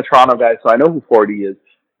 I'm a Toronto guy, so I know who 40 is.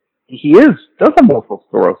 He does have multiple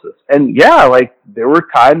sclerosis. And yeah, like, there were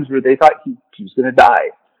times where they thought he was going to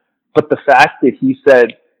die. But the fact that he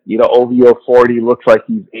said, you know, OVO 40 looks like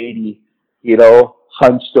he's 80, you know,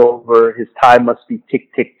 hunched over, his time must be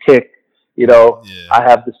tick, tick, tick, you know, I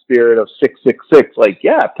have the spirit of 666. Like,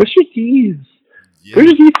 yeah, Pusha T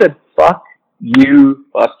said, fuck you,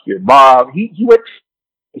 fuck your mom. He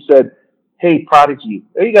said, hey, Prodigy,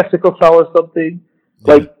 you got sickle cell or something?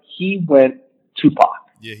 Yeah. Like, he went Tupac.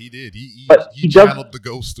 Yeah, he did. He channeled the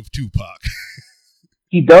ghost of Tupac.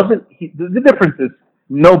 The difference is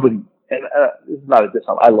nobody, and this is not a diss,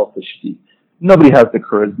 I love Pusha T. Nobody has the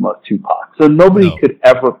charisma of Tupac. So nobody could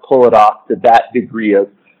ever pull it off to that degree of,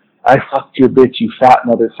 I fucked your bitch, you fat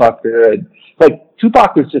motherfucker. And, like,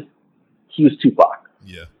 Tupac was just, he was Tupac.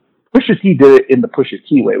 Yeah. Pusha T did it in the Pusha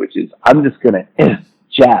T way, which is, I'm just going to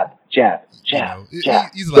jab.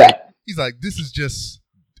 He's like, this is just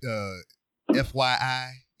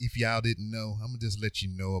FYI. If y'all didn't know, I'm gonna just let you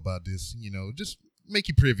know about this. You know, just make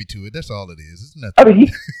you privy to it. That's all it is. It's nothing. I mean,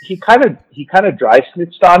 he kind of dry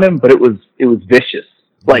snitched on him, but it was vicious.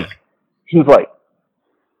 Like, he was like,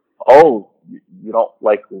 "Oh, you don't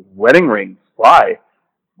like wedding rings? Why?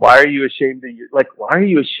 Why are you ashamed of why are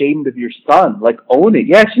you ashamed of your son? Like, own it.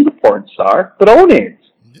 Yeah, she's a porn star, but own it."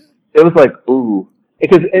 Yeah. It was like, ooh.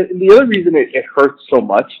 Because the other reason it hurts so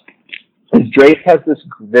much is Drake has this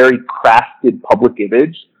very crafted public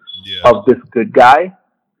image of this good guy.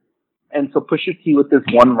 And so Pusha T with this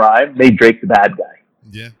one rhyme made Drake the bad guy.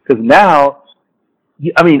 Yeah. Because now,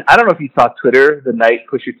 I mean, I don't know if you saw Twitter the night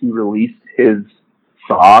Pusha T released his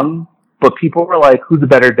song, but people were like, who's a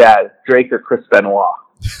better dad, Drake or Chris Benoit?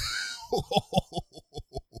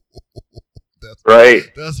 Right?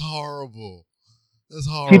 That's horrible. That's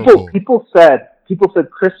horrible. People said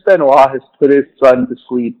Chris Benoit has put his son to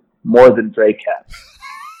sleep more than Drake has.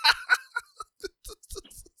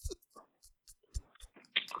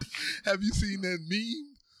 Have you seen that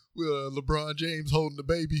meme with LeBron James holding the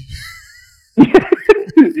baby?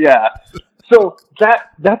 Yeah. So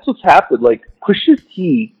that's what's happened. Like, Pusha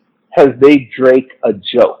T has made Drake a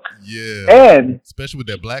joke. Yeah. And especially with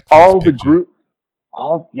that black all picture. The group,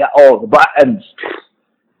 the black, and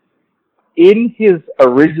in his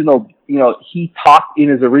original, you know, he talked in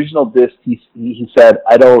his original disc. He said,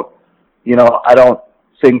 I don't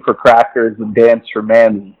sing for crackers and dance for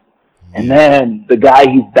Manly. And then the guy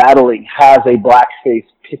he's battling has a blackface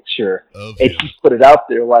picture, and he put it out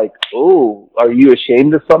there like, oh, are you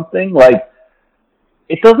ashamed of something? Like,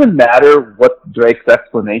 it doesn't matter what Drake's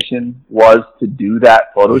explanation was to do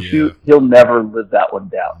that photo shoot. He'll never live that one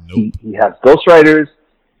down. Nope. He has ghostwriters.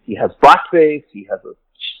 He has blackface. He has a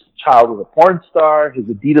child with a porn star. His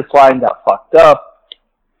Adidas line got fucked up.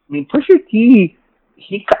 I mean, Pusha T,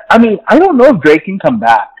 I don't know if Drake can come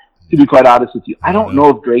back, to be quite honest with you. I don't know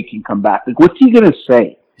if Drake can come back. Like, what's he going to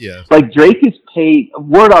say? Yeah. Like, Drake is paid,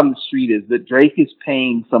 word on the street is that Drake is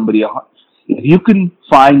paying somebody, if you can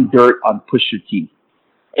find dirt on Pusha T,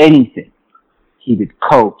 anything, he did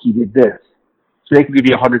coke, he did this, Drake will give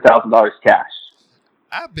you $100,000 cash.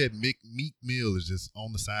 I bet Meek Mill is just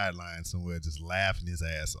on the sideline somewhere just laughing his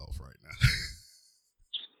ass off right now.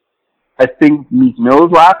 I think Meek Mill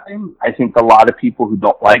is laughing. I think a lot of people who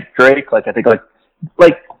don't like Drake, like Pusha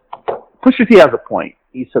T has a point.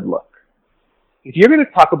 He said, look, if you're going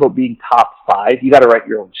to talk about being top 5, you got to write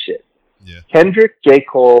your own shit. Yeah. Kendrick, J.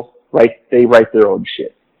 Cole, they write their own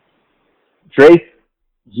shit. Drake,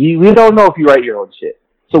 we don't know if you write your own shit.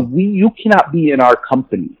 So you cannot be in our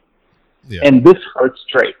company. Yeah. And this hurts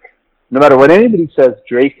Drake. No matter what anybody says,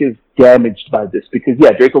 Drake is damaged by this. Because,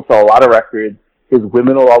 Drake will sell a lot of records. His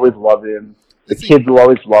women will always love him. The kids will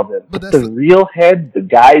always love him. But the real head, the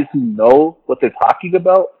guys who know what they're talking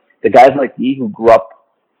about, the guys like me who grew up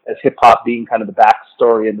as hip hop being kind of the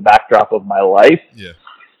backstory and the backdrop of my life. Yeah.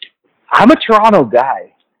 I'm a Toronto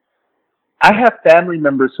guy. I have family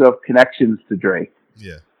members who have connections to Drake.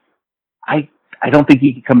 Yeah. I don't think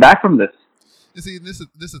he can come back from this. You see, this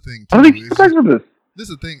is a thing too. I don't think he can come back from this. This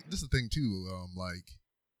is a thing too. Like,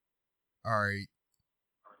 all right,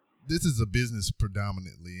 this is a business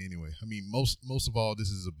predominantly anyway. I mean, most of all, this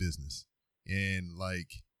is a business, and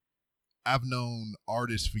like, I've known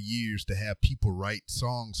artists for years to have people write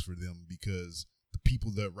songs for them because the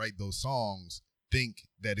people that write those songs think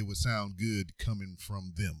that it would sound good coming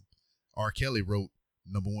from them. R. Kelly wrote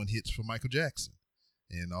 #1 hits for Michael Jackson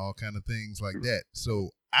and all kind of things like that.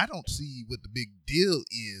 So I don't see what the big deal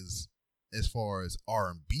is as far as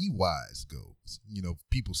R&B wise goes. You know,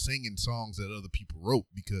 people singing songs that other people wrote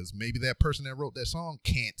because maybe that person that wrote that song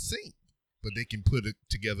can't sing, but they can put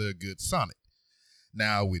together a good sonnet.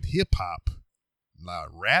 Now with hip hop, like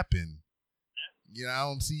rapping, you know,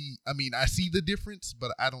 I see the difference,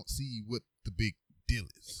 but I don't see what the big deal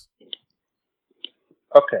is.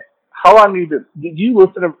 Okay. How long did you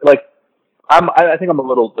listen to, like, I think I'm a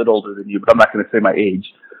little bit older than you, but I'm not going to say my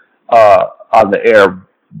age on the air,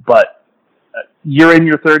 but you're in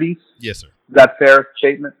your 30s? Yes, sir. Is that fair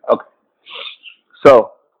statement? Okay.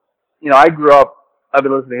 So, you know, I've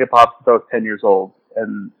been listening to hip hop since I was 10 years old,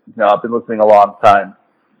 and, you know, I've been listening a long time.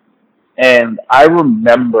 And I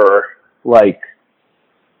remember, like,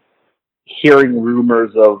 hearing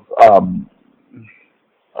rumors of,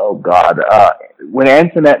 when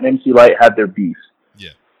Antoinette and MC Lyte had their beef, yeah,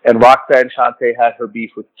 and Roxanne Shante had her beef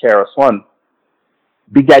with KRS-One,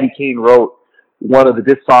 Big Daddy Kane wrote one of the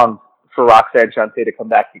diss songs for Roxanne Shante to come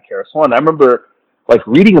back to KRS-One. I remember, like,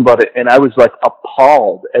 reading about it, and I was, like,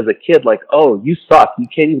 appalled as a kid, like, oh, you suck. You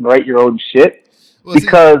can't even write your own shit. Well,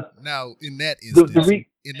 because see, now in that instance,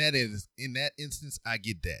 in that instance, I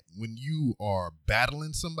get that. When you are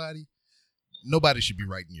battling somebody, nobody should be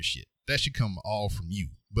writing your shit. That should come all from you.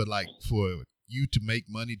 But like for you to make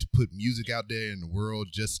money to put music out there in the world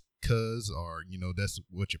just cause, or you know, that's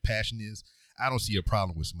what your passion is, I don't see a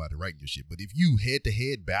problem with somebody writing your shit. But if you head to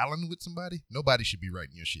head battling with somebody, nobody should be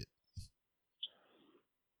writing your shit.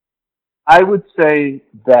 I would say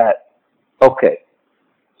that, okay,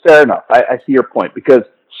 fair enough. I see your point, because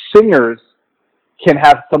singers can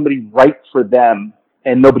have somebody write for them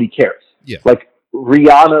and nobody cares. Yeah. Like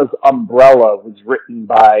Rihanna's Umbrella was written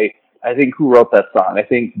by, I think, who wrote that song? I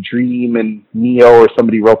think Dream and Neo or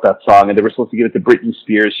somebody wrote that song, and they were supposed to give it to Britney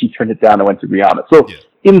Spears. She turned it down and went to Rihanna. So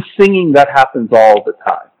in singing, that happens all the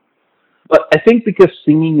time. But I think because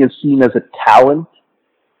singing is seen as a talent,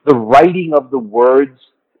 the writing of the words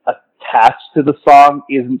attached to the song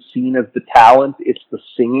isn't seen as the talent, it's the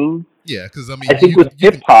singing. Yeah, because I mean, I think with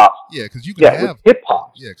hip hop, yeah, because you can have hip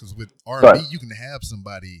hop. Yeah, because with R&B, you can have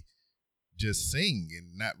somebody just sing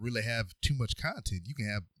and not really have too much content. You can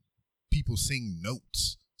have people sing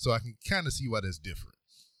notes, so I can kind of see why that's different.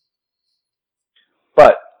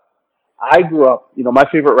 But I grew up, you know, my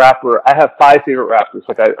favorite rapper. I have 5 favorite rappers.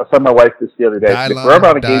 Like I saw my wife this the other day. We're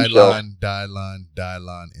on a game show. Dylon,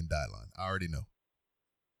 and Dylon. I already know.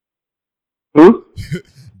 Who?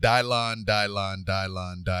 Dylon.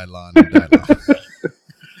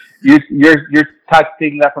 You're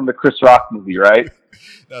taking that from the Chris Rock movie, right?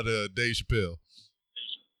 Not Dave Chappelle.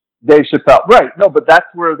 Dave Chappelle, right? No, but that's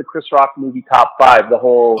where the Chris Rock movie Top 5, the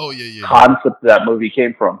whole concept of that movie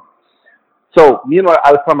came from. So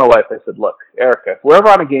I was telling my wife, I said, "Look, Erica, if we're ever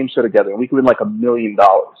on a game show together and we could win like $1 million,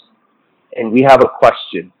 and we have a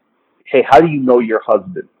question, hey, how do you know your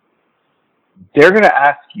husband? They're gonna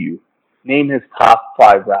ask you, name his top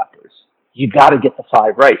 5 rappers. You got to get the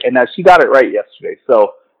 5 right." And now she got it right yesterday.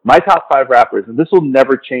 So my top 5 rappers, and this will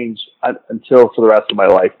never change until for the rest of my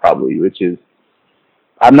life probably, which is,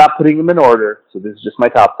 I'm not putting them in order, so this is just my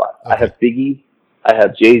top 5. Okay. I have Biggie, I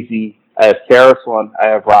have Jay-Z, I have KRS-One, I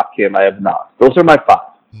have Rakim, I have Nas. Those are my 5.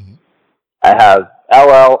 Mm-hmm. I have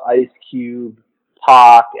LL, Ice Cube,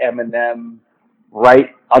 Pac, Eminem,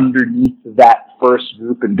 right underneath that first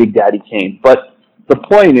group, and Big Daddy Kane. But the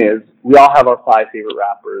point is, we all have our 5 favorite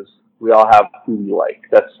rappers. We all have who we like.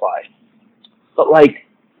 That's fine. But, like,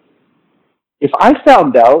 if I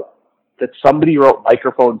found out that somebody wrote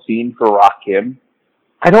Microphone Scene for Rakim,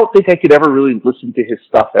 I don't think I could ever really listen to his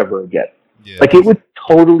stuff ever again. Yeah. Like, it would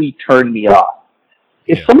totally turn me off.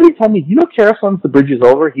 If somebody told me, you know, KRS-One's The Bridge Is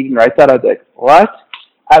Over, he didn't write that, I'd be like, what?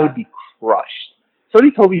 I would be crushed.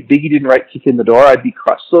 Somebody told me Biggie didn't write Kick in the Door, I'd be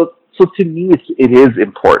crushed. So to me, it is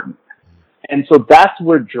important. And so that's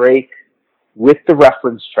where Drake, with the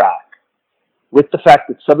reference track, with the fact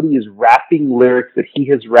that somebody is rapping lyrics that he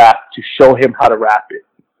has rapped to show him how to rap it,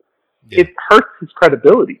 it hurts his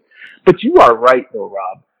credibility. But you are right, though,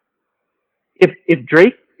 Rob. if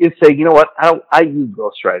Drake is saying, you know what, I use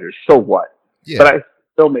ghostwriters, so what? Yeah. But I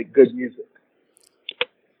still make good music.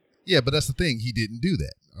 Yeah, but that's the thing. He didn't do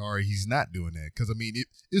that, or he's not doing that. Because, I mean,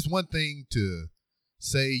 it's one thing to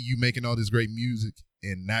say you making all this great music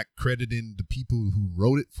and not crediting the people who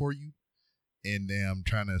wrote it for you. And then I'm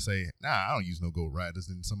trying to say, nah, I don't use no ghostwriters.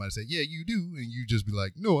 And somebody say, yeah, you do. And you just be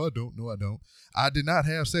like, no, I don't. No, I don't. I did not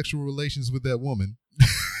have sexual relations with that woman.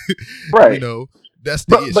 Right. You know, that's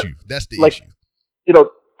the issue. That's the issue. You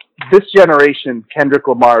know, this generation, Kendrick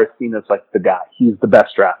Lamar is seen as like the guy. He's the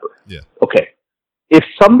best rapper. Yeah. Okay. If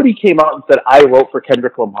somebody came out and said, I wrote for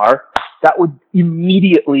Kendrick Lamar, that would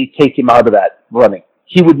immediately take him out of that running.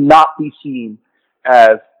 He would not be seen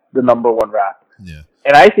as the number one rapper. Yeah.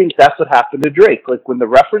 And I think that's what happened to Drake. Like when the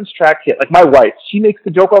reference track hit, like my wife, she makes the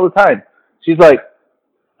joke all the time. She's like,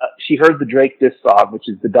 she heard the Drake diss song, which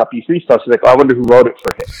is the Duppy freestyle. She's like, oh, I wonder who wrote it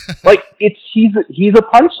for him. Like he's a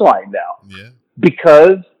punchline now. Yeah.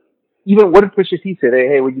 Because even what did Pusha T say?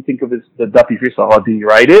 Hey, what do you think of the Duppy freestyle? Oh, did he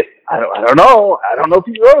write it? I don't know. I don't know if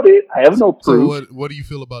he wrote it. I have no proof. So what do you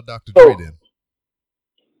feel about Dr. Dre then?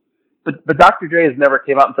 But Dr. Dre has never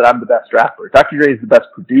came out and said, I'm the best rapper. Dr. Dre is the best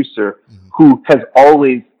producer who has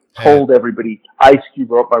always told everybody, Ice Cube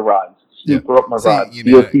wrote my rhymes, Snoop wrote my rhymes,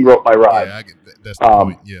 DOC wrote my rhymes. Yeah, I get that. That's the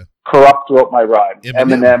point. Yeah. Corrupt wrote my rhymes.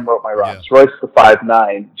 Eminem wrote my rhymes. Yeah. Royce the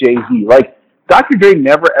 5'9", Jay-Z. Like, Dr. Dre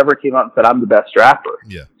never ever came out and said, I'm the best rapper.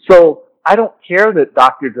 Yeah. So I don't care that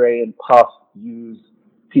Dr. Dre and Puff use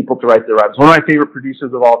people to write their rhymes. One of my favorite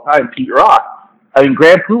producers of all time, Pete Rock. I mean,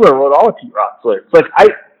 Grand Puller wrote all of Pete Rock's lyrics. Like,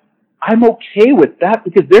 I'm okay with that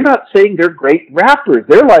because they're not saying they're great rappers.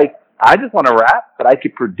 They're like, I just want to rap, but I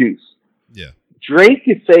could produce. Yeah. Drake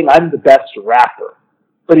is saying, I'm the best rapper.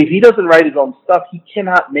 But if he doesn't write his own stuff, he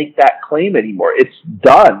cannot make that claim anymore. It's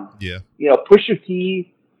done. Yeah. You know, Pusha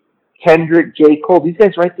T, Kendrick, J. Cole, these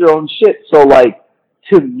guys write their own shit. So, like,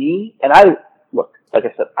 to me, and look, like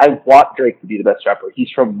I said, I want Drake to be the best rapper. He's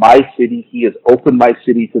from my city. He has opened my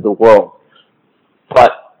city to the world.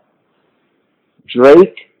 But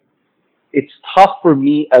Drake, it's tough for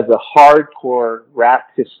me as a hardcore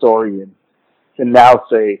rap historian to now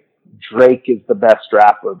say Drake is the best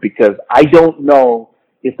rapper because I don't know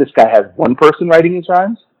if this guy has one person writing his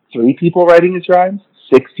rhymes, 3 people writing his rhymes,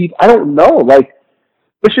 6 people. I don't know. Like,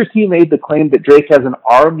 Pusha T made the claim that Drake has an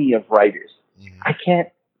army of writers. Mm-hmm. I can't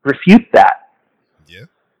refute that. Yeah.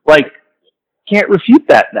 Like, can't refute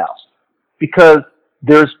that now because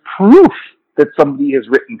there's proof that somebody has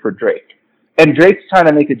written for Drake. And Drake's trying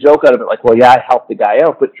to make a joke out of it, like, well, yeah, I helped the guy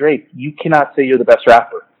out, but Drake, you cannot say you're the best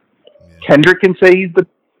rapper. Yeah. Kendrick can say he's the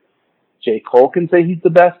J. Cole can say he's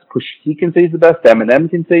the best. Pusha T can say he's the best. Eminem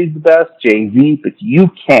can say he's the best. Jay-Z, but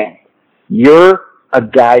you can't. You're a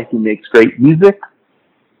guy who makes great music.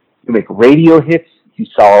 You make radio hits. You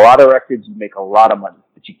sell a lot of records. You make a lot of money,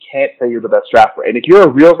 but you can't say you're the best rapper. And if you're a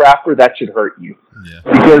real rapper, that should hurt you. Yeah.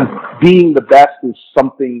 Because being the best is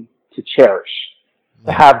something to cherish,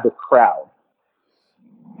 to have the crowd.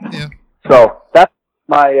 Yeah. So that's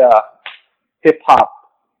my hip-hop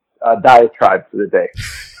diatribe for the day.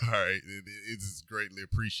 All right. It's greatly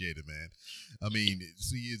appreciated, man. I mean,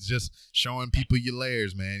 see, it's just showing people your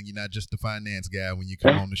layers, man. You're not just the finance guy when you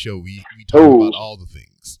come on the show. We talk about all the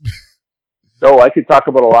things. No, I could talk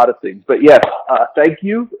about a lot of things. But yes, thank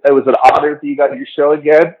you. It was an honor to be on your show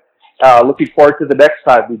again. Looking forward to the next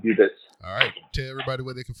time we do this. All right. Tell everybody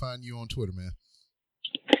where they can find you on Twitter, man.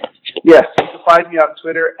 Yes, you can find me on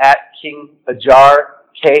Twitter at King Ajar,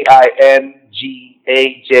 KINGAJAR.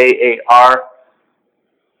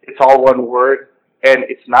 It's all one word, and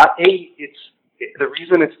it's not the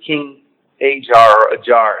reason it's King Ajar or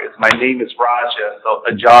Ajar is my name is Raja, so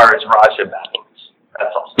Ajar is Raja backwards.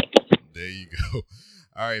 That's all. There you go.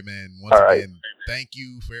 All right, man. Once again, thank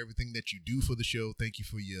you for everything that you do for the show. Thank you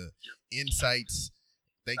for your insights.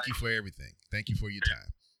 Thank you for everything. Thank you for your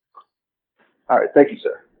time. All right. Thank you,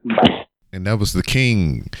 sir. Bye. And that was the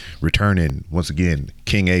King returning once again,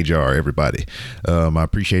 King Ajar, everybody. I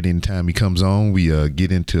appreciate any time he comes on. We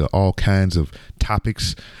get into all kinds of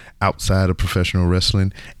topics outside of professional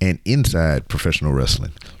wrestling and inside professional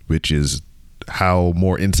wrestling, which is how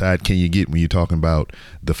more inside can you get when you're talking about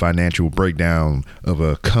the financial breakdown of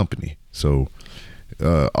a company. So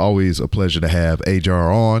always a pleasure to have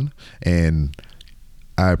Ajar on, and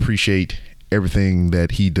I appreciate everything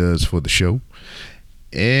that he does for the show.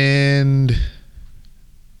 And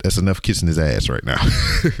that's enough kissing his ass right now.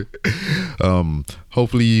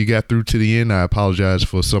 Hopefully you got through to the end. I apologize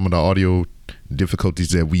for some of the audio difficulties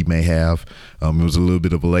that we may have. It was a little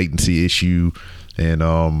bit of a latency issue, and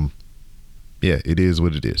yeah, it is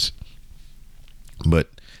what it is. But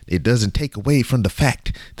it doesn't take away from the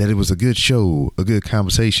fact that it was a good show, a good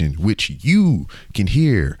conversation, which you can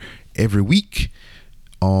hear every week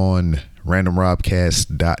on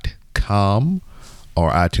randomrobcast.com or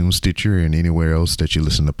iTunes, Stitcher, and anywhere else that you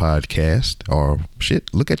listen to podcast. Or shit,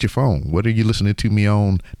 look at your phone. What are you listening to me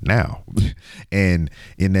on now? And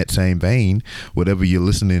in that same vein, whatever you're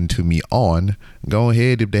listening to me on, go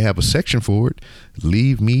ahead, if they have a section for it,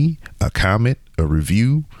 leave me a comment, a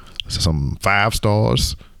review, some 5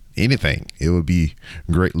 stars, anything. It would be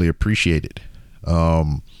greatly appreciated.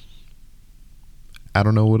 I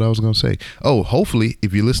don't know what I was going to say. Oh, hopefully,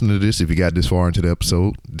 if you listen to this, if you got this far into the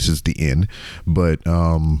episode, this is the end. But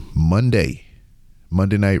Monday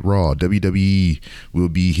Night Raw, WWE will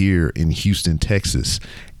be here in Houston, Texas.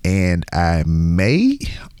 And I may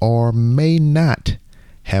or may not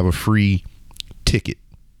have a free ticket.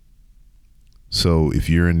 So if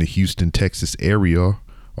you're in the Houston, Texas area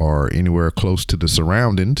or anywhere close to the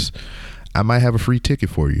surroundings, I might have a free ticket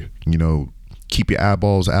for you. You know, keep your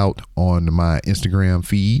eyeballs out on my Instagram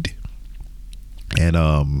feed,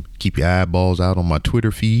 and keep your eyeballs out on my Twitter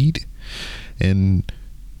feed, and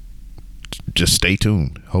just stay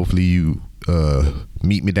tuned. Hopefully you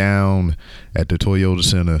meet me down at the Toyota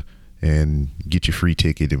Center and get your free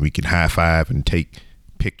ticket, and we can high five and take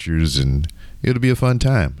pictures, and it'll be a fun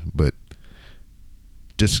time. But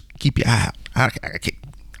just keep your eye out.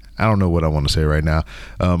 I don't know what I want to say right now.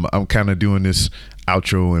 I'm kind of doing this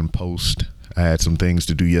outro and post. I had some things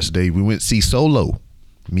to do yesterday. We went to see Solo,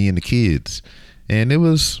 me and the kids, and it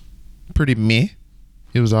was pretty meh.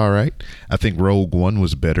 It was all right. I think Rogue One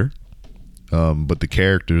was better, but the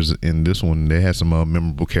characters in this one, they had some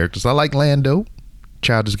memorable characters. I like Lando,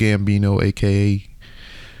 Childish Gambino, aka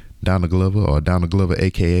Donald Glover, or Donald Glover,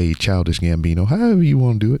 aka Childish Gambino. However you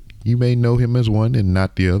want to do it. You may know him as one and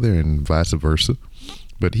not the other, and vice versa.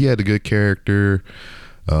 But he had a good character.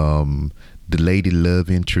 The lady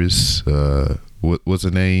love interest, what's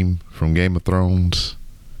her name from Game of Thrones?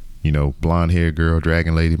 You know, blonde hair girl,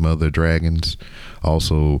 dragon lady, mother of dragons.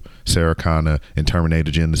 Also Sarah Connor in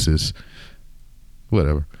Terminator Genesis.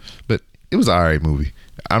 Whatever. But it was an alright movie.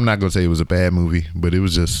 I'm not gonna say it was a bad movie, but it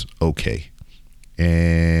was just okay.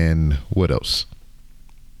 And what else?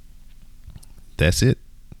 That's it.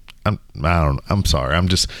 I'm sorry. I'm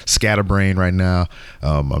just scatterbrained right now.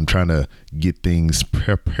 I'm trying to get things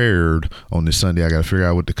prepared on this Sunday. I got to figure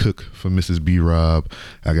out what to cook for Mrs. B Rob.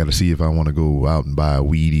 I got to see if I want to go out and buy a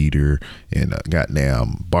weed eater and a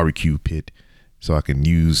goddamn barbecue pit so I can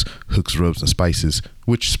use Hooks, Rubs, and Spices,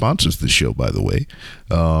 which sponsors the show, by the way,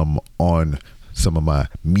 on some of my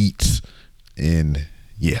meats. And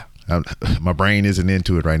yeah, my brain isn't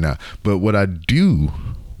into it right now. But what I do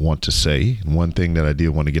want to say, one thing that I did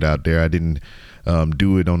want to get out there, I didn't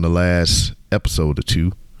do it on the last episode or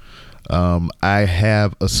two. I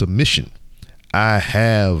have a submission. I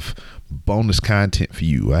have bonus content for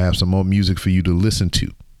you. I have some more music for you to listen to,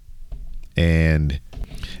 and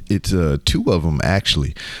it's 2 of them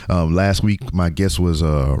actually. Last week my guest was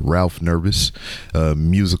Ralph Nervous,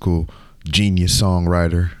 musical genius,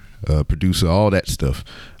 songwriter, producer, all that stuff.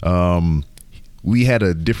 We had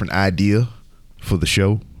a different idea for the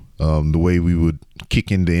show, the way we would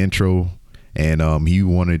kick in the intro, and he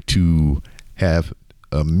wanted to have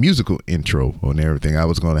a musical intro on everything. I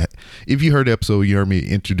was gonna, if you heard the episode, you heard me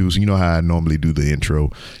introduce, you know how I normally do the intro,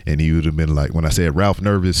 and he would have been like, when I said Ralph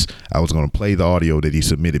Nervous, I was gonna play the audio that he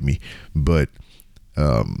submitted me, but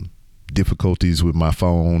difficulties with my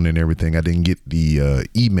phone and everything, I didn't get the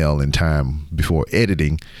email in time before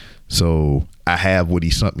editing, so I have what he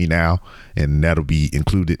sent me now, and that'll be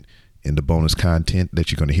included in the bonus content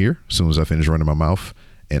that you're going to hear as soon as I finish running my mouth.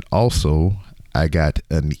 And also, I got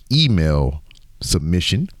an email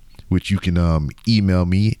submission, which you can email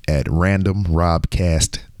me at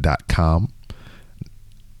randomrobcast.com.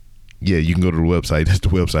 Yeah, you can go to the website. That's the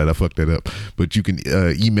website. I fucked that up. But you can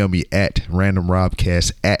email me at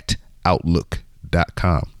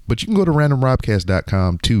randomrobcast@outlook.com. But you can go to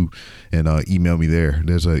randomrobcast.com too and email me there.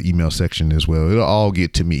 There's an email section as well. It'll all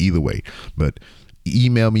get to me either way. But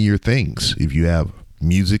email me your things. If you have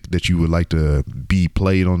music that you would like to be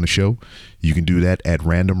played on the show, you can do that at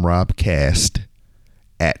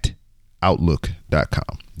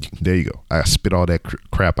randomrobcast@outlook.com. There you go. I spit all that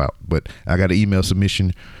crap out, but I got an email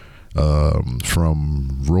submission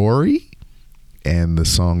from Rory, and the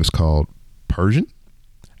song is called Persian.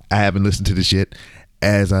 I haven't listened to this yet.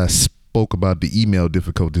 As I spoke about the email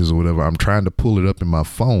difficulties or whatever, I'm trying to pull it up in my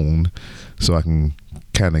phone so I can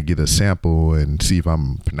kind of get a sample and see if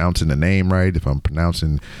I'm pronouncing the name right, if I'm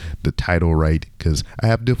pronouncing the title right, because I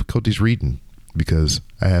have difficulties reading because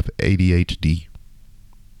I have ADHD.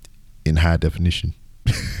 in high definition.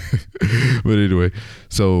 But anyway,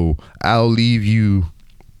 so I'll leave you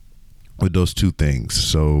with those two things.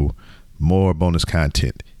 So more bonus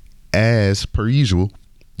content. As per usual,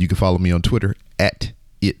 you can follow me on Twitter at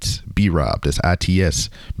It's B-Rob. That's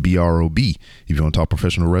ITSBROB. If you want to talk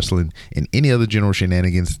professional wrestling and any other general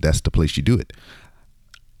shenanigans, that's the place you do it.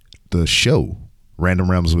 The show,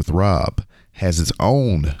 Random Rambles with Rob, has its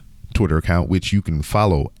own Twitter account, which you can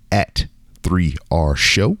follow at 3R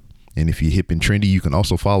Show. And if you're hip and trendy, you can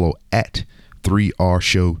also follow at 3R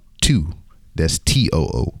Show 2. That's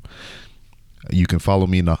TOO. You can follow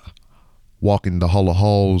me in the walking the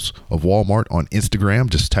halls of Walmart on Instagram.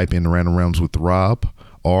 Just type in Random Realms with Rob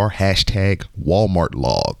or hashtag Walmart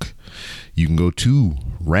log. You can go to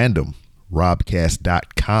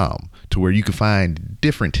randomrobcast.com to where you can find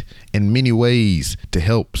different and many ways to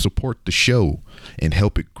help support the show and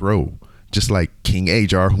help it grow. Just like King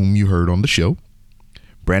Ajar, whom you heard on the show,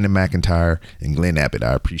 Brandon McIntyre, and Glenn Abbott.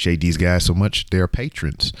 I appreciate these guys so much. They're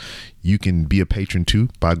patrons. You can be a patron too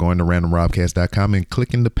by going to randomrobcast.com and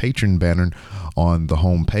clicking the patron banner on the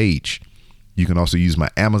home page. You can also use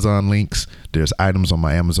my Amazon links. There's items on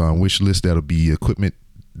my Amazon wish list that'll be equipment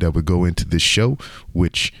that would go into this show,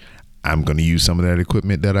 which I'm going to use some of that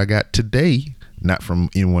equipment that I got today, not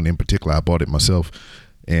from anyone in particular. I bought it myself.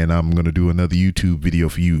 And I'm going to do another YouTube video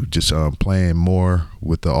for you, just playing more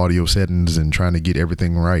with the audio settings and trying to get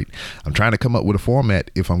everything right. I'm trying to come up with a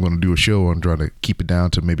format. If I'm going to do a show, I'm trying to keep it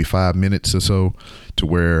down to maybe 5 minutes or so, to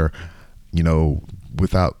where, you know,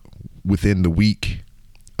 within the week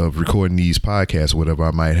of recording these podcasts, whatever,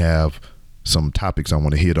 I might have some topics I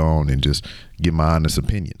want to hit on and just get my honest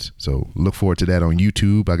opinions. So look forward to that on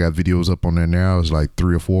YouTube. I got videos up on there now. It's like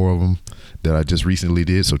 3 or 4 of them that I just recently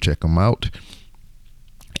did. So check them out.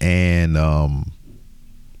 And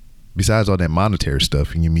besides all that monetary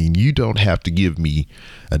stuff, you don't have to give me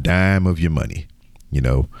a dime of your money. You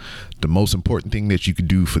know, the most important thing that you can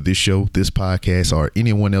do for this show, this podcast, or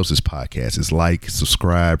anyone else's podcast is like,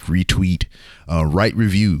 subscribe, retweet, write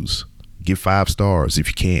reviews, give 5 stars if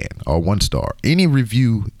you can, or 1 star. Any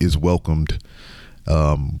review is welcomed.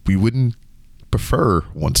 We wouldn't prefer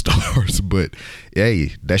 1 stars, but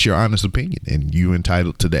hey, that's your honest opinion and you're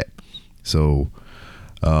entitled to that. So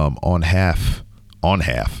on half,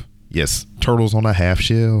 yes, turtles on a half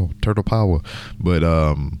shell, turtle power. But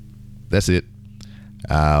that's it.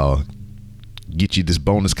 I'll get you this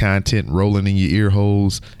bonus content rolling in your ear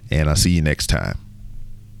holes, and I'll see you next time.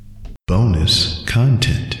 Bonus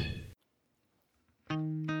content.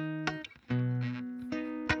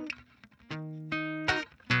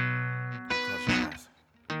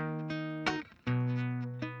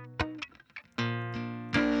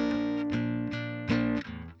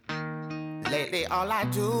 Lately all I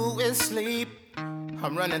do is sleep.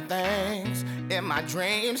 I'm running things in my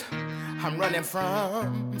dreams. I'm running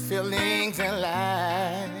from feelings in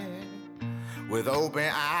life. With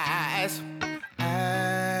open eyes,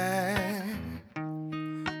 I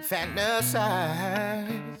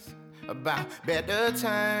fantasize about better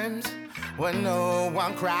times when no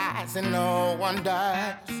one cries and no one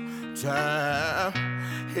dies. Time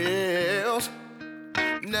heals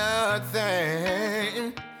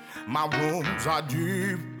nothing. My wounds are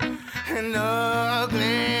deep and ugly,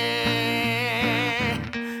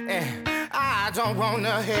 and I don't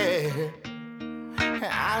wanna hear,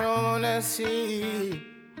 I don't wanna see.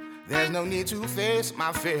 There's no need to face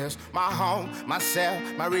my fears, my home, myself,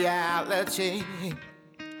 my reality.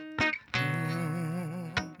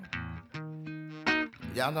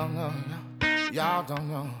 Y'all don't know, y'all don't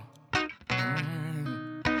know.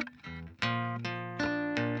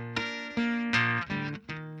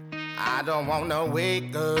 I don't wanna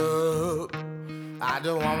wake up, I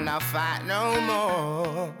don't wanna fight no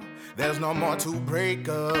more. There's no more to break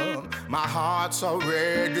up, my heart's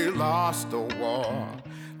already lost the war.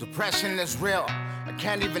 Depression is real, I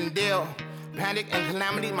can't even deal. Panic and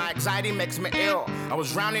calamity, my anxiety makes me ill. I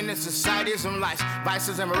was drowning in societies and life's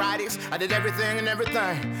vices and varieties. I did everything and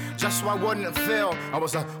everything just so I wouldn't feel. I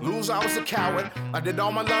was a loser, I was a coward. I did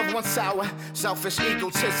all my loved ones sour. Selfish,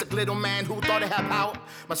 egotistic little man who thought he had power.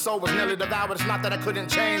 My soul was nearly devoured, it's not that I couldn't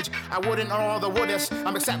change. I wouldn't know all the wouldas,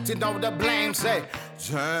 I'm accepting all the blame. Say,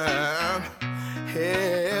 time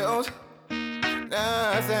heals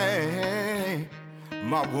nothing.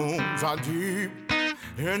 My wounds are deep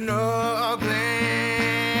and ugly,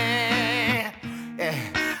 yeah,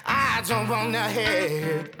 I don't wanna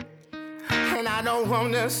hear, and I don't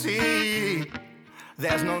wanna see.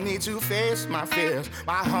 There's no need to face my fears,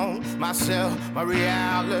 my home, myself, my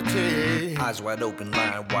reality. Eyes wide open,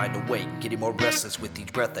 lying wide awake, getting more restless with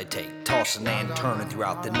each breath I take, tossing and turning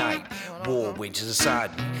throughout the night. War wages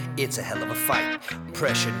inside me, it's a hell of a fight.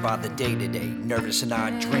 Pressured by the day-to-day, nervous and I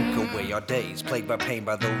drink away our days, plagued by pain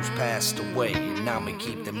by those passed away. And now me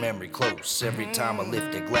keep the memory close. Every time I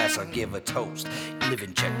lift a glass, I give a toast.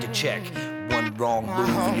 Living check to check, one wrong move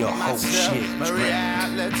and your whole shit. My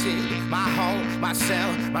reality, my home,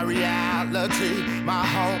 myself, my reality, my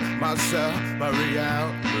home, myself, my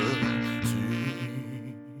reality.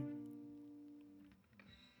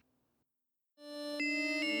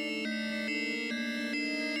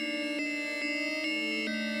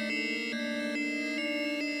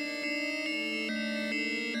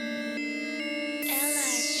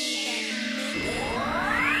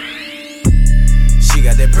 She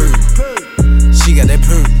got that purge. She got that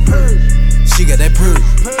purge. She got that purge.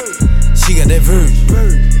 She got that purge.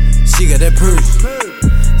 She got that purge.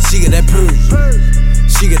 She got that purge.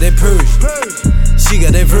 She got that purge. She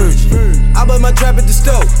got that purge. I bought my trap at the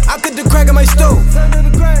stove. I cut the crack in my stove.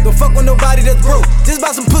 Don't fuck with nobody that's broke. Just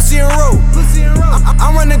buy some pussy and roll.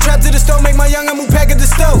 I'm running trap to the stove, make my youngin' move pack at the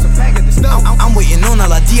stove. I'm waiting on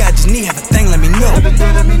all I D, I just need have a thing, let me know.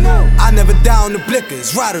 I never down the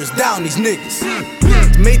blickers, riders down these niggas.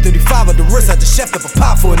 May 35 of the wrist, I just chefed up a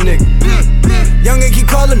pot for a nigga. Youngin' keep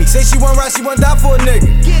calling me, say she want ride, she want die for a nigga.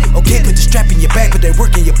 Okay, put the strap in your back, put that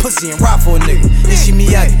work in your pussy and ride for a nigga. Ishi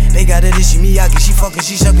Miyagi, they got that Ishi Miyagi. She fucking,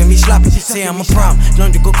 she sucking me sloppy. Say I'm a problem,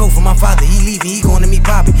 learned to go cold for my father. He leaving, he going to meet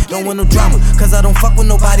Bobby. Don't want no drama, cause I don't fuck with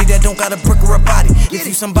nobody that don't got a brick or a body. If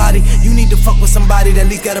you somebody, you need to fuck with somebody that at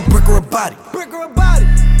least got a brick or a body.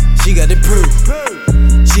 She got that purge.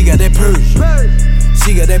 She got that purge.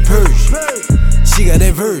 She got that purge. She got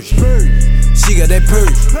that purge. She got that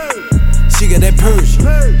purge. She got that purge.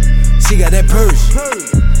 She got that purge.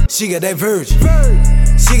 She got that purge.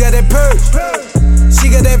 She got that purge. She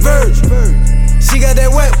got that verge. She got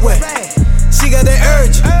that wet. She got that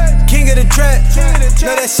urge. King of the trap.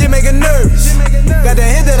 Know that shit make her nervous. Got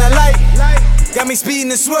that hit that I like. Got me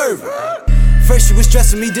speeding and swerve. First she was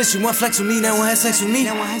stressing me, then she want flex with me, now want have sex with me.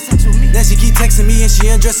 Then she keep texting me and she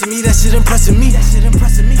undressing me, that shit impressing me.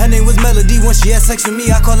 Her name was Melody, when she had sex with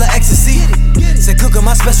me, I call her ecstasy. Said cooking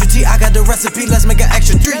my specialty, I got the recipe, let's make an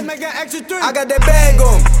extra 3. I got that bag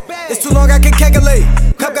on, it's too long I can calculate.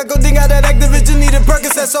 Cup got codeine, got that Activision, need a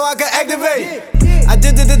Percocet so I can activate. I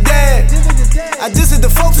did to the dad, I just hit the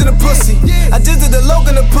folks in the pussy. I just did the loke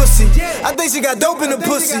in the pussy. I think she got dope in the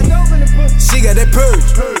pussy. She got that purge.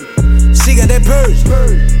 She got that purge.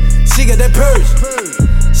 She got that purge.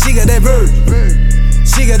 She got that purge.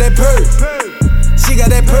 She got that purge. She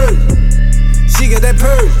got that purge. She got that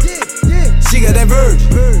purge. She got that purge.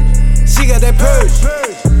 She got that purge.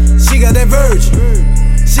 She got that verge.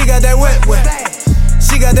 She got that wet.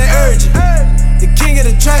 She got that urge. The king of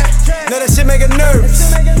the trap. Know that shit make her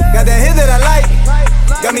nervous. Got that hit that I like.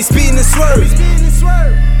 Got me speeding and swerving.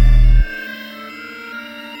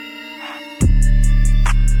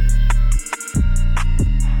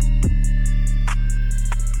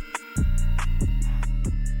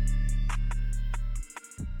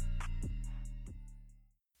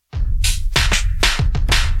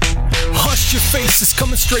 Your face is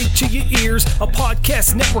coming straight to your ears. A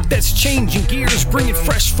podcast network that's changing gears, bringing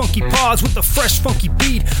fresh funky pods with a fresh funky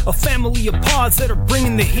beat. A family of pods that are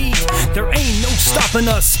bringing the heat. There ain't no stopping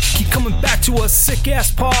us. Keep coming back to us, sick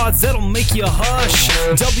ass pods that'll make you hush.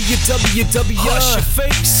 www hush your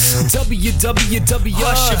face. www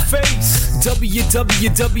hush your face.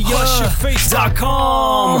 www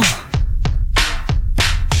hushyourface.com.